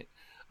convenient.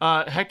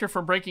 Hector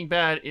from Breaking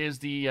Bad is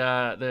the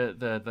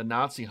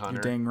Nazi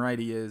hunter. You're dang right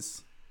he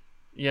is.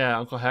 Yeah,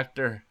 Uncle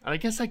Hector. And I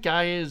guess that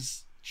guy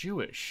is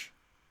Jewish,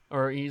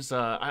 or he's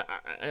I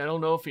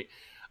don't know if he.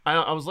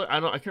 I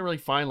can't really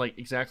find like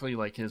exactly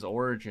like his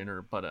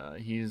origin but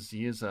he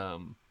is I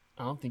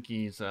don't think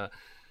he's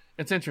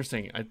it's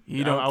interesting.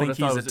 You don't think he's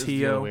a the other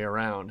Tio? way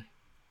around.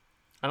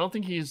 I don't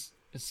think he's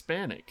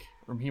Hispanic,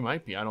 or he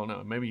might be. I don't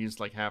know. Maybe he's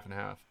like half and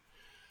half.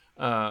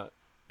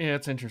 Yeah,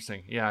 it's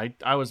interesting. Yeah,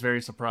 I was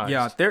very surprised.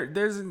 Yeah,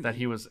 there's that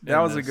he was. That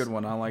was a good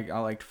one. I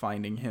liked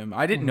finding him.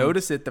 I didn't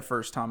notice it the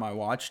first time I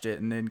watched it,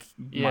 and then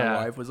my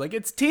wife was like,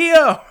 "It's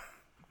Tio."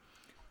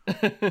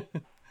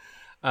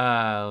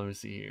 Let me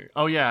see here.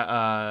 Oh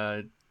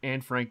yeah,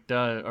 Anne Frank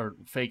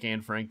fake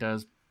Anne Frank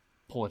does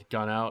pull a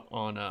gun out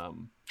on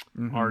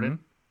Arden,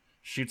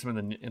 shoots him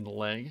in the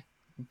leg.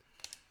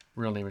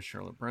 Real name is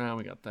Charlotte Brown.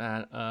 We got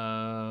that.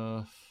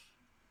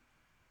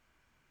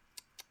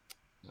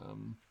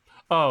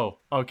 Oh,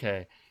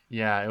 okay.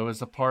 Yeah, it was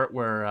the part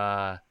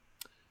where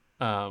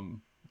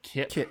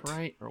Kit,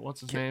 right? Or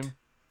what's his name?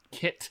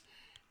 Kit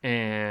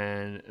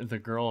and the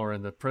girl are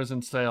in the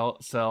prison cell,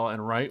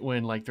 and right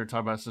when like they're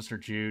talking about Sister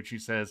Jude, she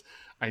says,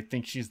 "I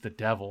think she's the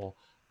devil."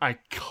 I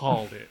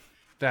called it.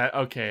 That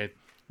okay,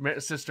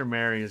 Sister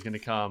Mary is going to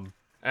come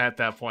at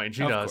that point.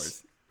 She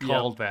does.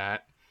 Called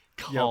that.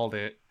 Called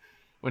it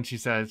when she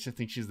says she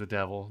thinks she's the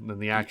devil, and then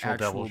the actual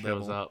devil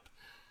shows up.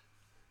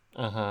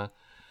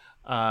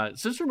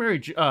 Sister Mary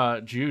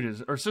Jude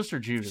is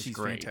She's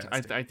great.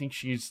 fantastic. I think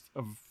she's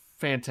a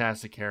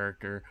fantastic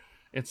character.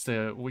 It's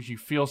what you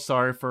feel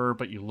sorry for her,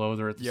 but you loathe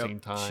her at the same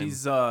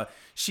time.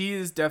 She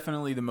is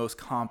definitely the most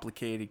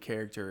complicated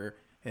character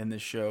in the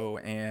show,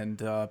 and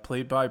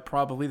played by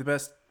probably the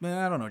best.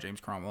 I don't know,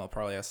 James Cromwell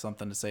probably has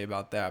something to say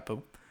about that, but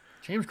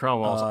James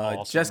Cromwell is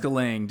awesome. Jessica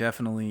Lange,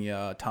 definitely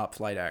top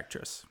flight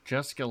actress.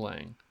 Jessica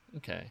Lange,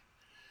 okay.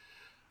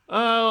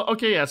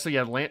 Okay, yeah. So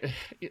yeah,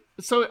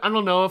 so I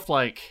don't know if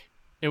like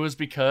it was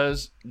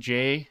because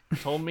Jay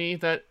told me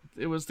that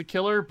it was the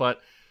killer, but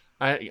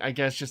I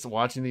guess just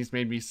watching these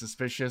made me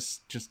suspicious,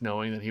 just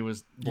knowing that he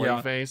was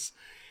Blankface.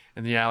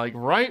 And yeah, like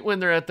right when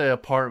they're at the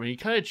apartment, he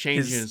kind of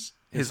changes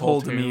his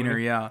whole tune. demeanor.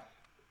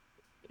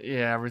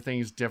 Yeah,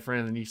 everything's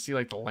different, and you see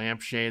like the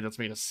lampshade that's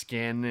made of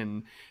skin,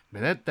 and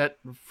man, that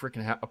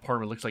freaking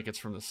apartment looks like it's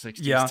from the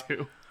 '60s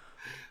too.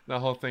 The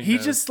whole thing. He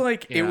just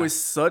like it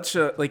was such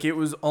a it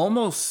was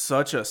almost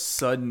such a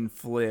sudden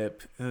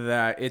flip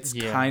that it's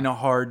kind of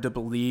hard to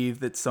believe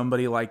that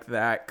somebody like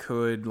that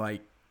could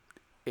like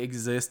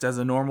exist as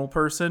a normal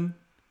person.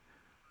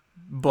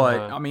 But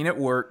I mean, it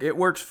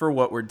works for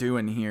what we're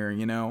doing here,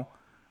 you know.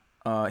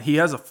 He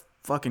has a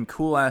fucking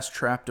cool ass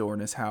trapdoor in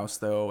his house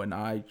though, and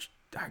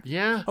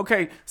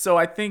okay, so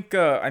I think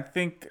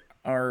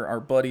our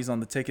buddies on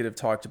the ticket have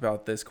talked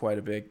about this quite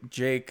a bit.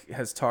 Jake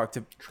has talked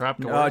to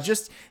trapdoors,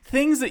 just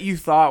things that you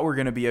thought were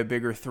going to be a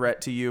bigger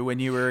threat to you when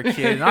you were a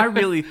kid, and I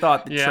really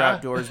thought the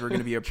trapdoors were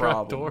going to be a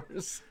problem.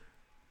 Trapdoors.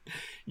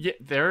 Yeah,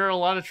 there are a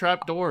lot of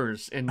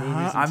trapdoors in movies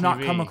and I've TV.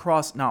 not come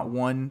across not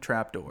one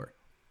trapdoor.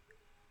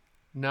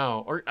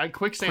 No, or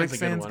quicksand's a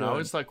good one. I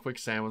always thought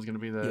quicksand was going to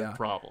be the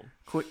problem.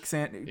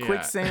 Quicksand,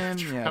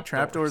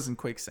 trapdoors and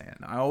quicksand.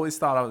 I always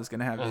thought I was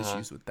going to have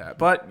issues with that,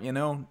 but you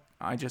know,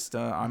 I just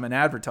I'm an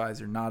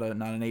advertiser, not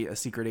a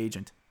secret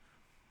agent.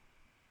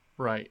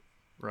 Right.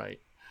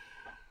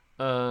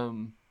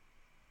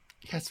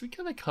 Yes, we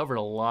kind of covered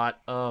a lot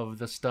of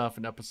the stuff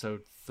in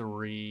episode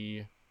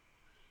 3.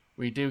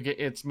 We do get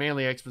it's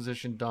mainly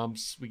exposition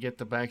dumps. We get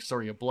the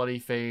backstory of Bloody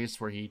Face,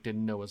 where he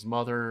didn't know his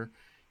mother,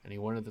 and he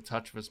wanted the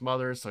touch of his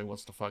mother, so he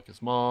wants to fuck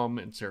his mom.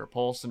 And Sarah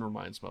Paulson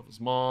reminds him of his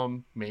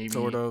mom, maybe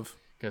sort of,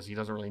 because he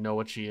doesn't really know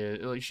what she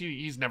is. Like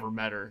he's never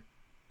met her,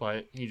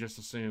 but he just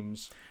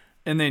assumes.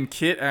 And then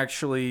Kit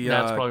actually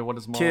that's probably what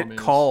his mom Kit is.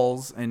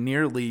 calls and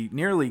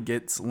nearly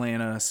gets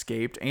Lana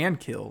escaped and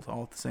killed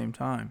all at the same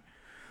time.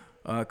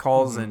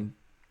 Calls and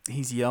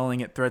he's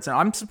yelling at threats. And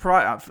I'm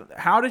surprised.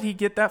 How did he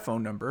get that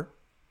phone number?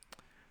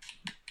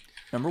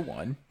 Number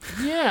one.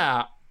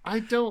 Yeah, I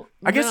don't.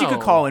 I guess you could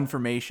call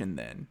information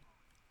then.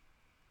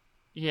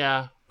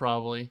 Yeah,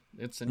 probably.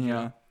 It's in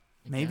here.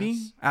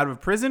 Maybe out of a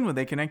prison. Would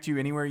they connect you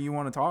anywhere you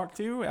want to talk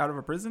to out of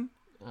a prison?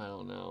 I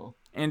don't know.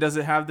 And does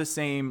it have the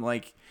same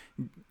like?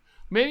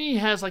 Maybe he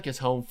has like his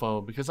home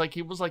phone because like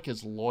he was like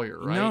his lawyer,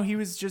 right? No, he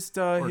was just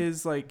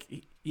his like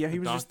he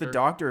was just the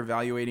doctor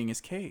evaluating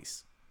his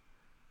case.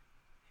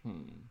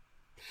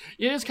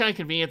 It is kind of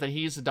convenient that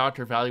he's the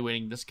doctor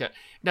evaluating this guy.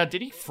 Now,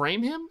 did he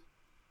frame him?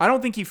 I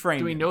don't think he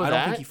framed him. Do we know I that?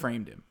 don't think he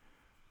framed him.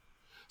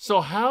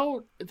 So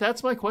how?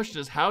 That's my question: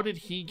 is how did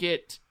he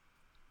get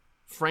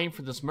framed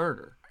for this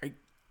murder?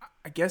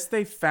 I guess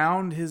they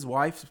found his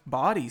wife's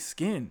body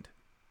skinned.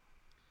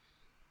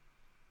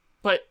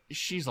 But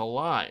she's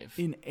alive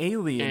in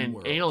Alien in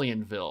World.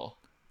 Alienville.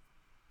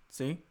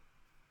 See?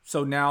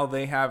 So now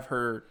they have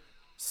her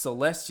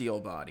celestial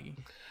body,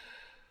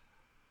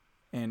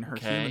 and her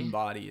human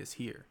body is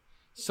here.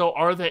 So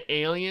are the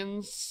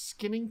aliens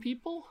skinning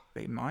people?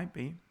 They might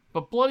be.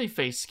 But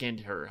Bloodyface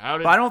skinned her. How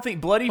did? But I don't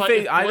think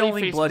Bloodyface. I don't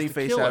think was the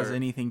Bloodyface has killer-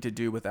 anything to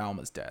do with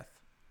Alma's death.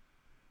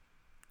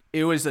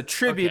 It was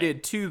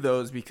attributed to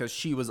those because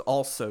she was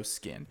also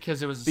skinned.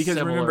 Because it was Because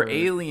similar, remember,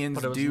 aliens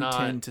but it was do not-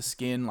 tend to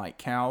skin like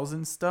cows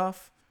and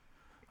stuff.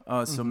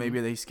 So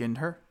maybe they skinned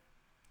her.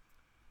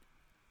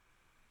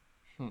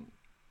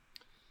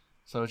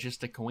 So it's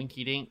just a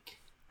coinky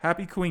dink,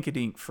 Happy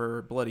Quinkadink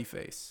for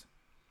Bloodyface.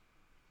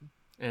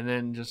 and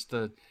then just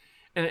the,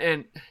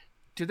 and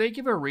did they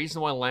give a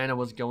reason why Lana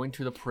was going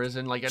to the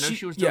prison? Like I know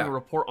she was doing a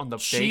report on the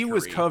bakery. She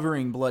was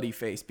covering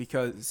Bloodyface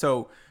because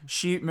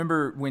she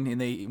remember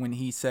when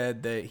he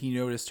said that he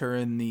noticed her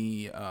in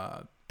the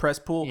press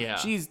pool. Yeah.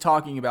 She's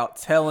talking about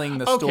telling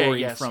the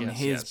story yes, from yes,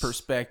 his yes.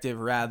 perspective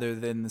rather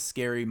than the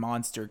scary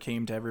monster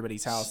came to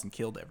everybody's house and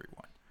killed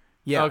everyone.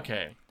 Yeah.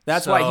 Okay.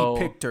 That's why he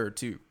picked her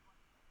too.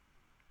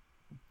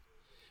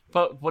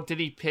 But what did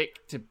he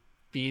pick to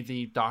be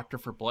the doctor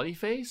for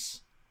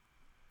Bloodyface?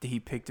 Did he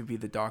pick to be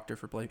the doctor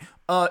for Blade?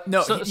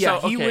 No,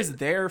 he was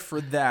there for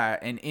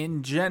that, and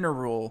in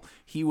general,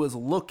 he was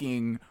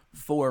looking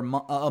for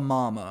a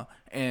mama,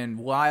 and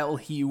while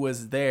he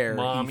was there,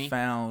 he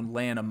found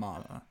Lana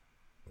Mama.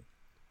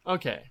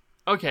 Okay,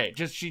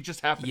 she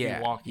just happened to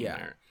be walking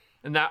there,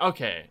 and that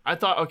I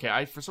thought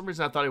for some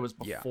reason I thought it was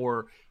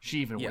before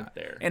she even went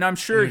there, and I'm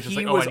sure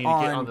he was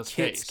on this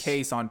Kit's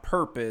case on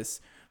purpose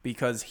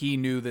because he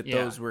knew that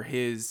those were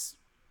his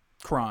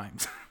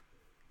crimes.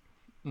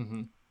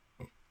 Mm-hmm.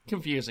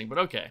 Confusing, but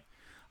okay.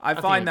 I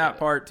find that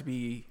part to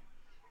be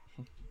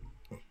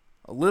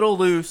a little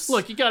loose.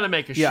 Look, you got to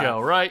make a show,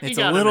 right? It's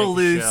a little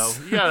loose,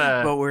 you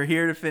gotta, but we're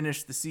here to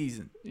finish the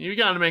season. You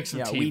got to make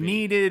some TV. We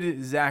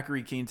needed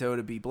Zachary Quinto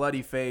to be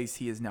Bloodyface.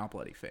 He is now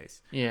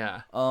Bloodyface.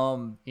 Yeah.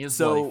 He is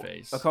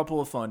Bloodyface. A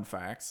couple of fun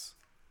facts.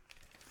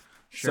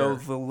 Sure.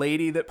 So the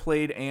lady that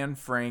played Anne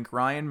Frank,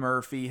 Ryan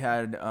Murphy,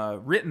 had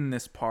written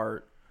this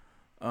part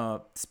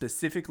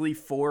specifically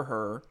for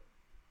her,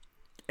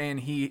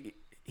 and he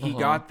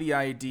got the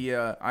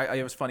idea.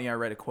 It was funny. I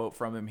read a quote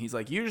from him. He's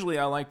like, usually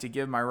I like to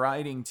give my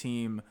writing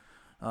team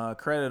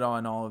credit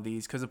on all of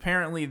these because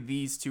apparently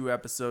these two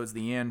episodes,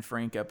 the Anne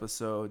Frank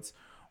episodes,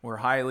 were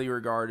highly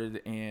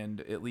regarded,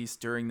 and at least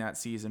during that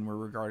season were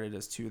regarded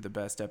as two of the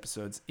best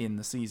episodes in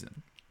the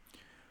season.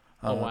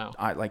 Wow.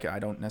 I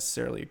don't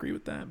necessarily agree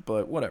with that,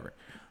 but whatever.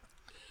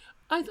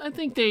 I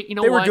think they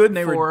were good and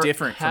they were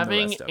different from the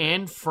having rest of it.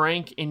 Anne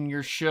Frank in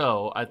your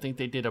show. I think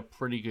they did a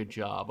pretty good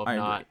job of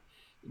not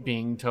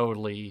being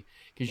totally,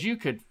 because you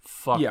could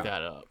fuck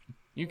that up.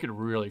 You could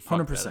really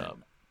fuck 100%. That up.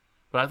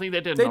 But I think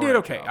they did. They did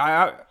okay.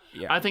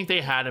 I think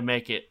they had to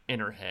make it in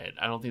her head.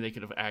 I don't think they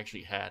could have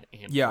actually had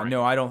Anne Frank.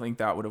 No, I don't think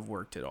that would have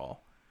worked at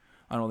all.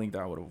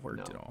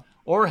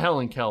 Or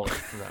Helen Keller,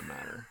 for that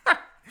matter.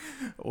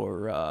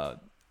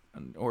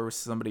 Or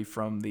somebody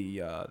from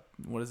the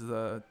what is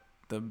the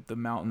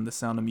Mountain, the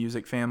Sound of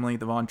Music family,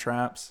 the Von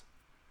Trapps.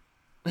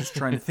 Just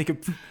trying to think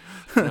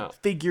of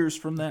figures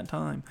from that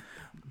time.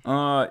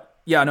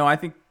 I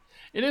think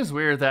it is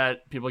weird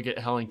that people get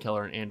Helen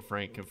Keller and Anne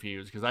Frank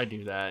confused because I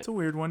do that. It's a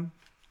weird one.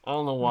 I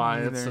don't know why.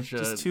 It's such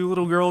just two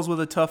little girls with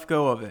a tough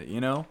go of it, you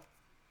know?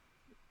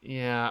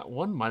 Yeah,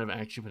 one might have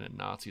actually been a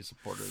Nazi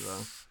supporter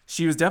though.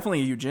 She was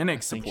definitely a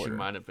eugenics supporter. She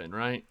might have been,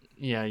 right?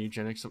 Yeah,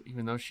 eugenics.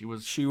 Even though she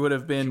would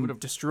have been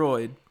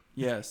destroyed.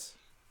 Yes.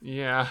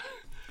 Yeah.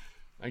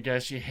 I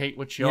guess you hate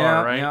what you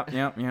are, right?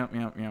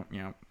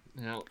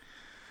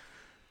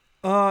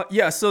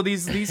 Yeah. So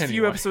these anyway.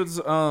 Few episodes,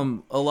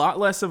 a lot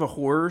less of a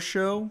horror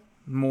show,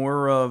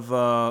 more of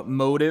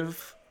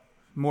motive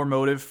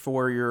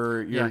for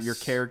your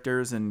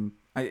characters, and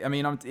I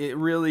mean, it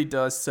really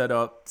does set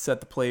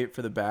the plate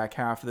for the back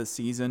half of the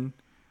season.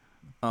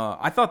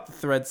 I thought the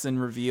Thredson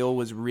reveal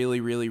was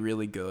really, really,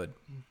 really good.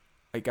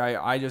 Like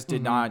I just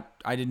did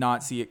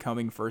not see it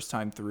coming first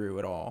time through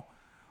at all.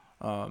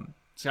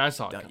 See, I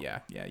saw it coming.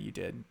 Yeah, you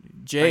did.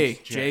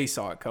 Jay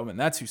saw it coming.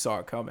 That's who saw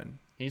it coming.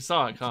 He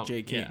saw it coming.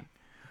 Jay King.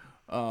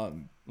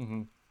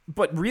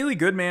 But really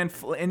good, man,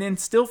 and then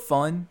still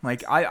fun.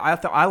 Like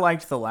I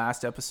liked the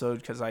last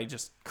episode because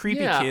creepy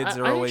kids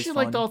are always fun. I actually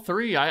liked all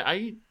three.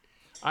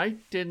 I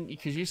didn't,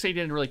 because you say you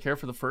didn't really care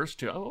for the first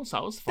two. I was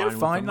fine. They're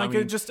fine.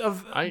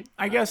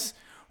 I guess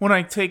when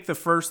I take the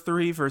first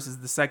three versus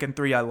the second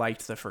three, I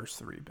liked the first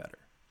three better.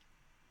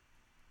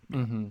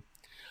 Mm-hmm.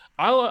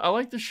 I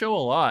like the show a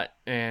lot,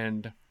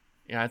 and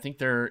I think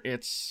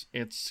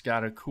it's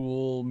got a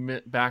cool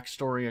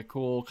backstory, a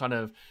cool kind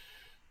of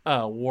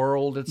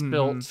world it's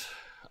built.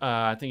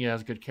 I think it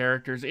has good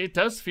characters. It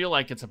does feel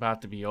like it's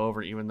about to be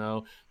over, even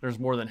though there's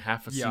more than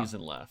half a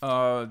season left.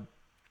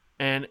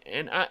 And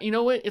you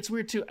know what? It's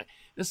weird too.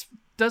 This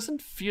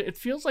doesn't feel. It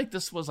feels like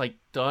this was like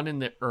done in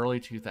the early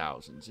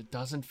 2000s. It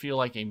doesn't feel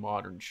like a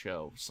modern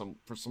show.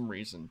 For some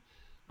reason,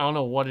 I don't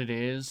know what it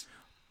is.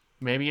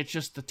 maybe it's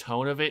just the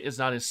tone of it is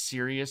not as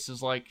serious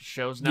as like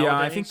shows nowadays. Yeah,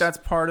 I think that's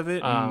part of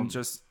it. And Um,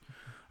 just,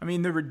 I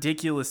mean, the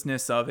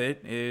ridiculousness of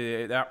it,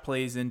 that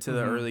plays into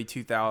the early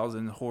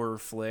 2000s horror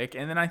flick.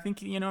 And then I think,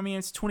 I mean,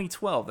 it's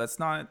 2012. That's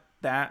not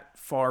that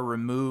far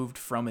removed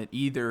from it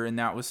either. And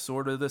that was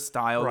sort of the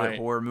style that Right.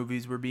 horror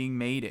movies were being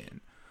made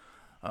in.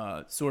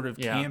 Sort of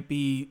Yeah.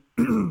 campy,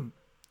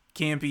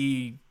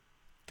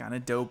 kind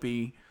of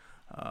dopey,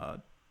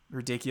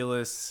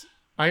 ridiculous.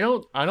 I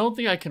don't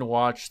think I can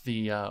watch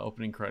the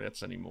opening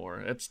credits anymore.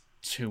 It's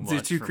too much.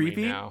 Is it too for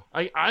creepy? Me now.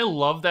 I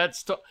love that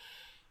stuff.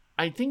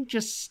 I think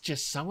just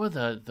some of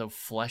the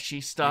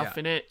fleshy stuff Yeah.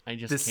 in it. I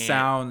just The can't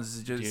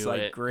sounds just do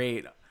like it.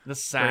 great. The Great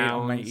sounds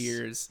on my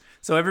ears.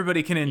 So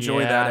everybody can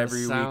enjoy Yeah, that the every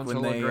week sounds when are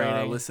a little they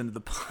grating. listen to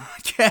the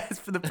podcast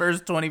for the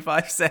first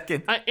 25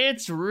 seconds.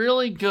 It's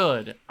really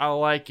good. I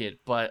like it,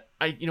 but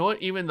you know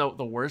what? Even though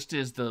the worst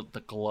is the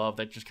glove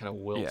that just kind of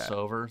wilts Yeah.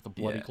 over the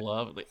bloody Yeah.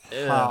 glove. Like,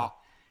 Ha.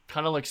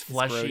 kind of looks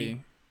fleshy.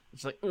 grody.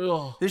 It's like,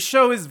 ugh. This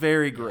show is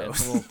very Yeah,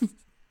 gross.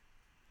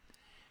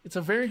 it's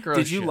a very gross.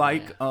 Did you show,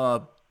 like yeah.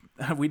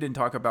 we didn't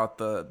talk about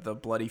the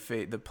bloody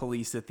face, the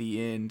police at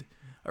the end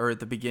or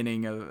at the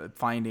beginning of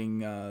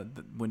finding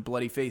when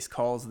Bloody Face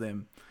calls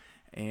them,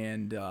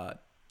 and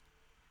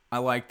I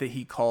like that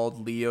he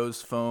called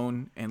Leo's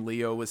phone and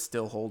Leo was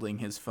still holding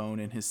his phone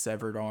in his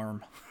severed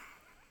arm.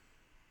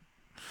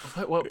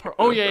 What part?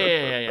 Oh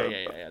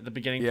yeah. The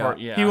beginning part.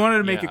 Yeah. He wanted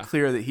to make yeah. it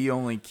clear that he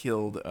only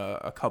killed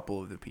a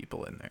couple of the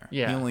people in there.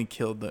 Yeah. He only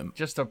killed them.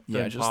 Just the Just the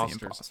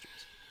imposters. imposters.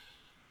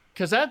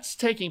 Because that's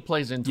taking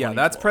place in 2012.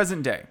 Yeah, that's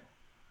present day.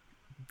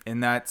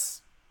 And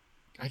that's,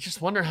 I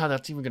just wonder how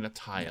that's even going to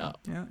tie up.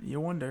 yeah, you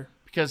wonder.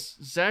 Because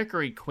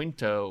Zachary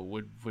Quinto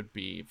would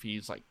be, if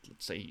he's like,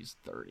 let's say he's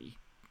 30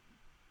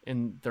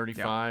 and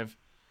 35,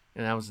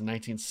 and that was in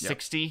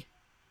 1960,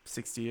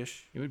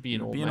 60-ish. he would be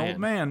an old Be man. an old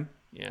man.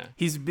 Yeah.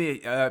 He's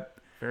big.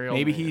 Very old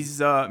Maybe man. he's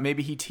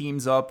maybe he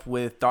teams up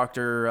with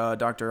Dr.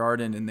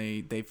 Arden and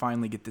they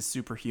finally get this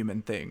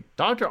superhuman thing.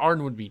 Dr.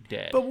 Arden would be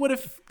dead. But what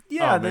if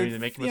maybe they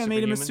make him a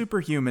made him a superhuman?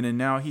 superhuman and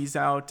now he's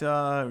out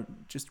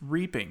just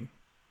reaping.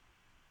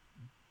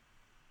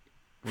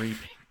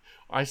 Reaping.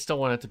 I still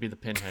want it to be the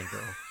Pinhead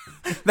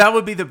girl. That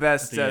would be the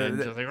best. At the end,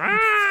 just like,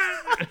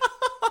 "Ah!"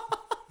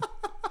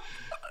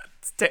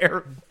 It's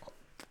terrible.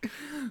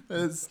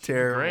 It's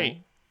terrible.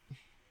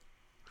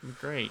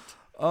 Great.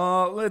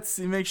 Let's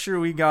see. Make sure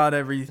we got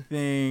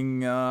everything.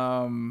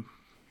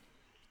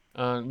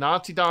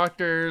 Nazi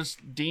doctors,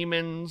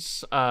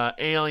 demons,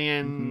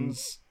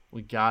 aliens.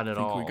 We got it I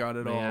think all. we got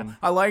it man.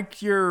 all. I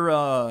liked your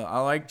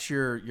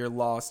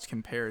Lost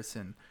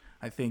comparison.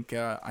 I think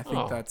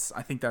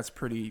that's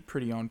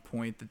pretty on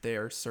point that they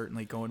are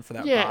certainly going for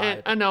that Yeah, vibe.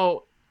 and I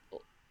know.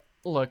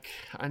 Look,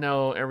 I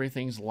know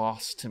everything's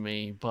lost to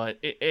me, but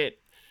it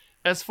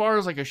as far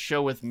as like a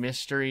show with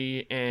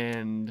mystery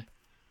and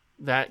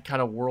that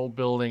kind of world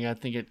building, I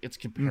think it's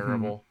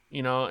comparable.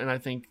 You know, and I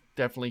think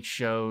definitely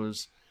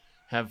shows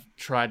have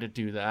tried to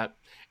do that.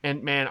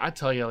 And man, I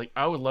tell you, like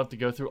I would love to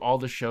go through all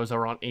the shows that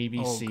were on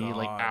ABC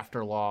like God.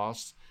 after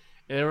Lost.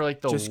 And they were like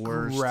the just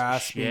worst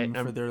grasping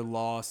shit. for their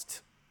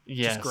Lost.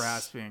 Yes. Just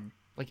grasping.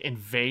 Like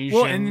Invasion.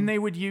 Well, and then they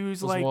would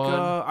use was like one.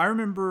 I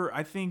remember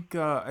I think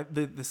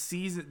the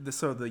season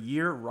the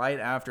year right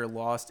after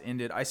Lost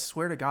ended. I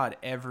swear to God,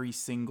 every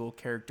single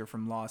character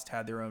from Lost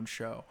had their own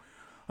show.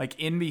 Like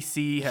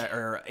NBC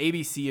or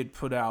ABC had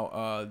put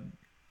out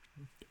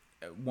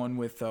one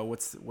with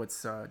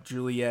what's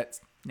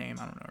Juliet's name?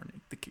 I don't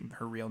know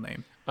her real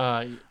name.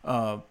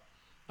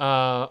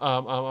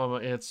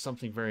 It's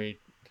something very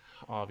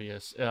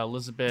obvious.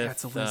 Elizabeth.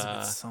 That's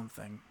Elizabeth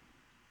something.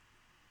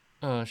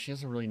 She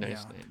has a really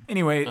nice name.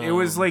 Anyway, it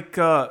was like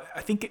I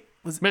think it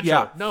was Mitchell.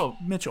 Yeah, No,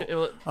 Mitchell.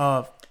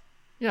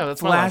 Yeah,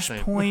 that's my last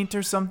name. Flashpoint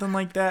or something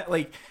like that.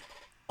 Like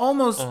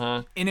almost,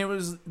 Uh-huh. and it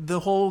was the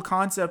whole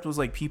concept was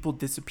like people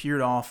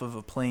disappeared off of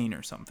a plane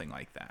or something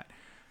like that.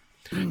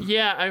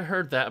 Yeah, I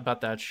heard that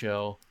about that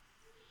show.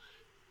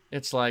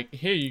 It's like,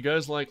 hey, you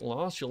guys like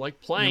Lost? You like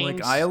planes? You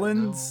like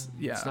islands?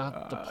 No, Yeah, it's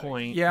not the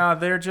point. Yeah,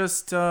 they're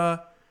just. I'm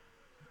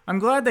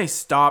glad they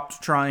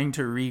stopped trying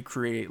to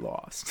recreate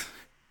Lost.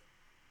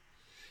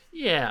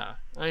 Yeah,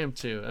 I am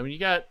too. I mean, you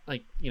got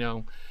like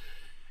you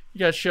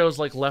got shows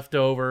like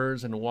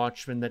Leftovers and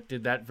Watchmen that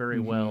did that very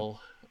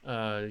well.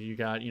 You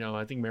got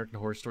I think American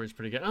Horror Story is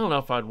pretty good. I don't know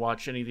if I'd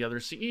watch any of the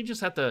others. You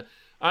just have to.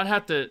 I'd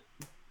have to,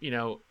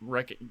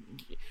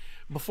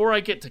 before I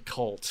get to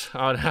Cult,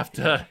 I'd have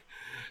to.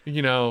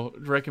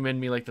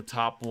 Recommend me like the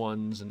top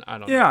ones, and I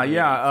don't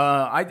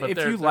know. But if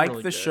they're you like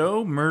really the good.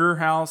 show Murder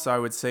House, I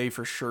would say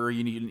for sure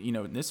you need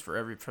this for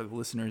the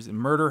listeners. In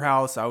Murder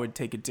House, I would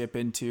take a dip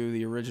into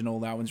the original.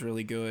 That one's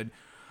really good.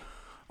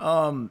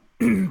 Coven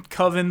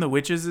the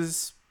Witches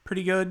is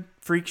pretty good.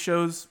 Freak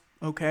Shows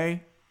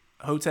okay.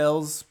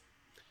 Hotels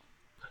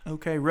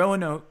okay.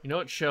 Roanoke. You know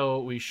what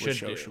show we should What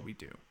show do should we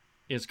do?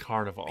 is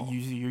Carnival.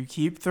 You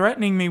keep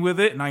threatening me with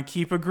it, and I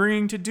keep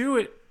agreeing to do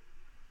it.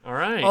 All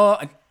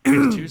right.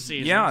 There's 2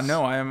 seasons. Yeah,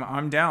 no,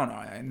 I'm down.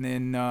 And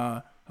then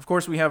of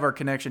course we have our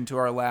connection to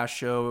our last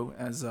show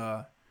as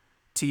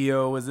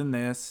Tio was in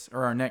this,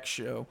 or our next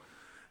show,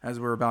 as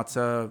we're about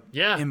to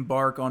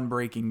embark on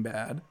Breaking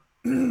Bad.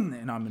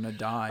 And I'm going to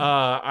die.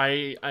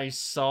 I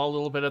saw a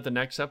little bit of the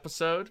next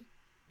episode,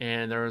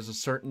 and there was a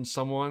certain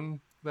someone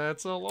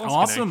that's a lost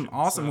Awesome.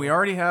 connection, so. We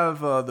already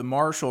have the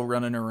Marshal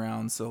running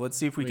around, so let's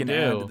see if we can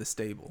add to the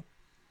stable.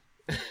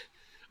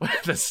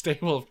 The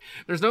stable.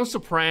 There's no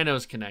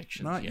Sopranos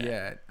connections Not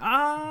yet.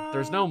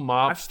 There's no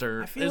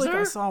mobster. I feel like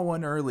I saw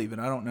one early, but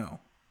I don't know.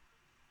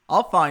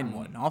 I'll find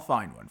one. I'll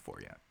find one for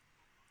you.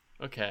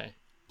 Okay,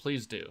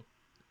 please do.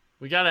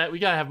 We gotta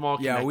have them all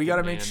connected. Yeah, we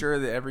gotta make sure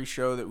that every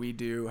show that we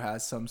do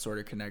has some sort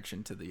of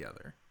connection to the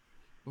other.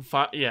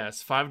 5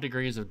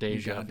 degrees of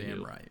deja vu.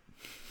 Damn right.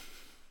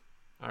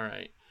 All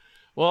right.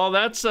 Well,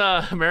 that's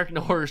American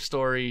Horror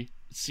Story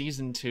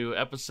Season 2,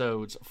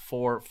 Episodes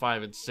 4,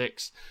 5, and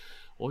 6.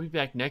 We'll be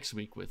back next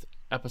week with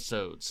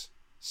Episodes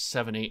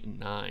 7, 8, and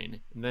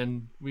 9. And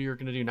then we are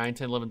going to do 9,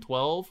 10, 11,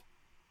 12.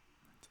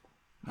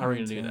 How are we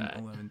going to do that?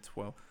 11,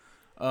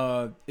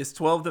 12. Is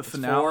 12 the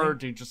finale? 4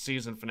 do just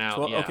season finale.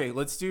 12, yeah. Okay,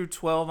 let's do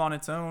 12 on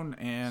its own.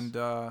 And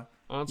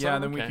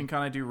then we can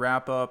kind of do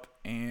wrap up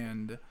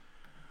and,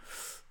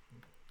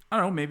 I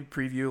don't know, maybe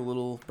preview a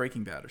little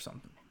Breaking Bad or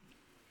something.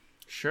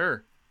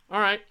 Sure. All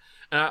right.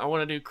 I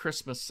want to do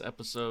Christmas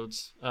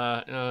episodes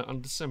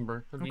on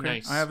December. That'd be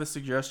nice. I have a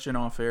suggestion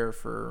off air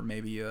for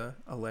maybe a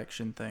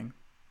election thing,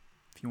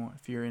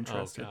 if you're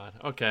interested. Oh God.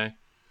 Okay.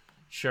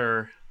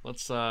 Sure.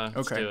 Let's do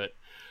it.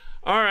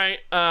 All right.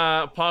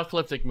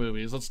 Apocalyptic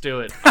movies. Let's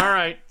do it. All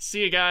right.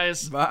 See you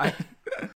guys. Bye.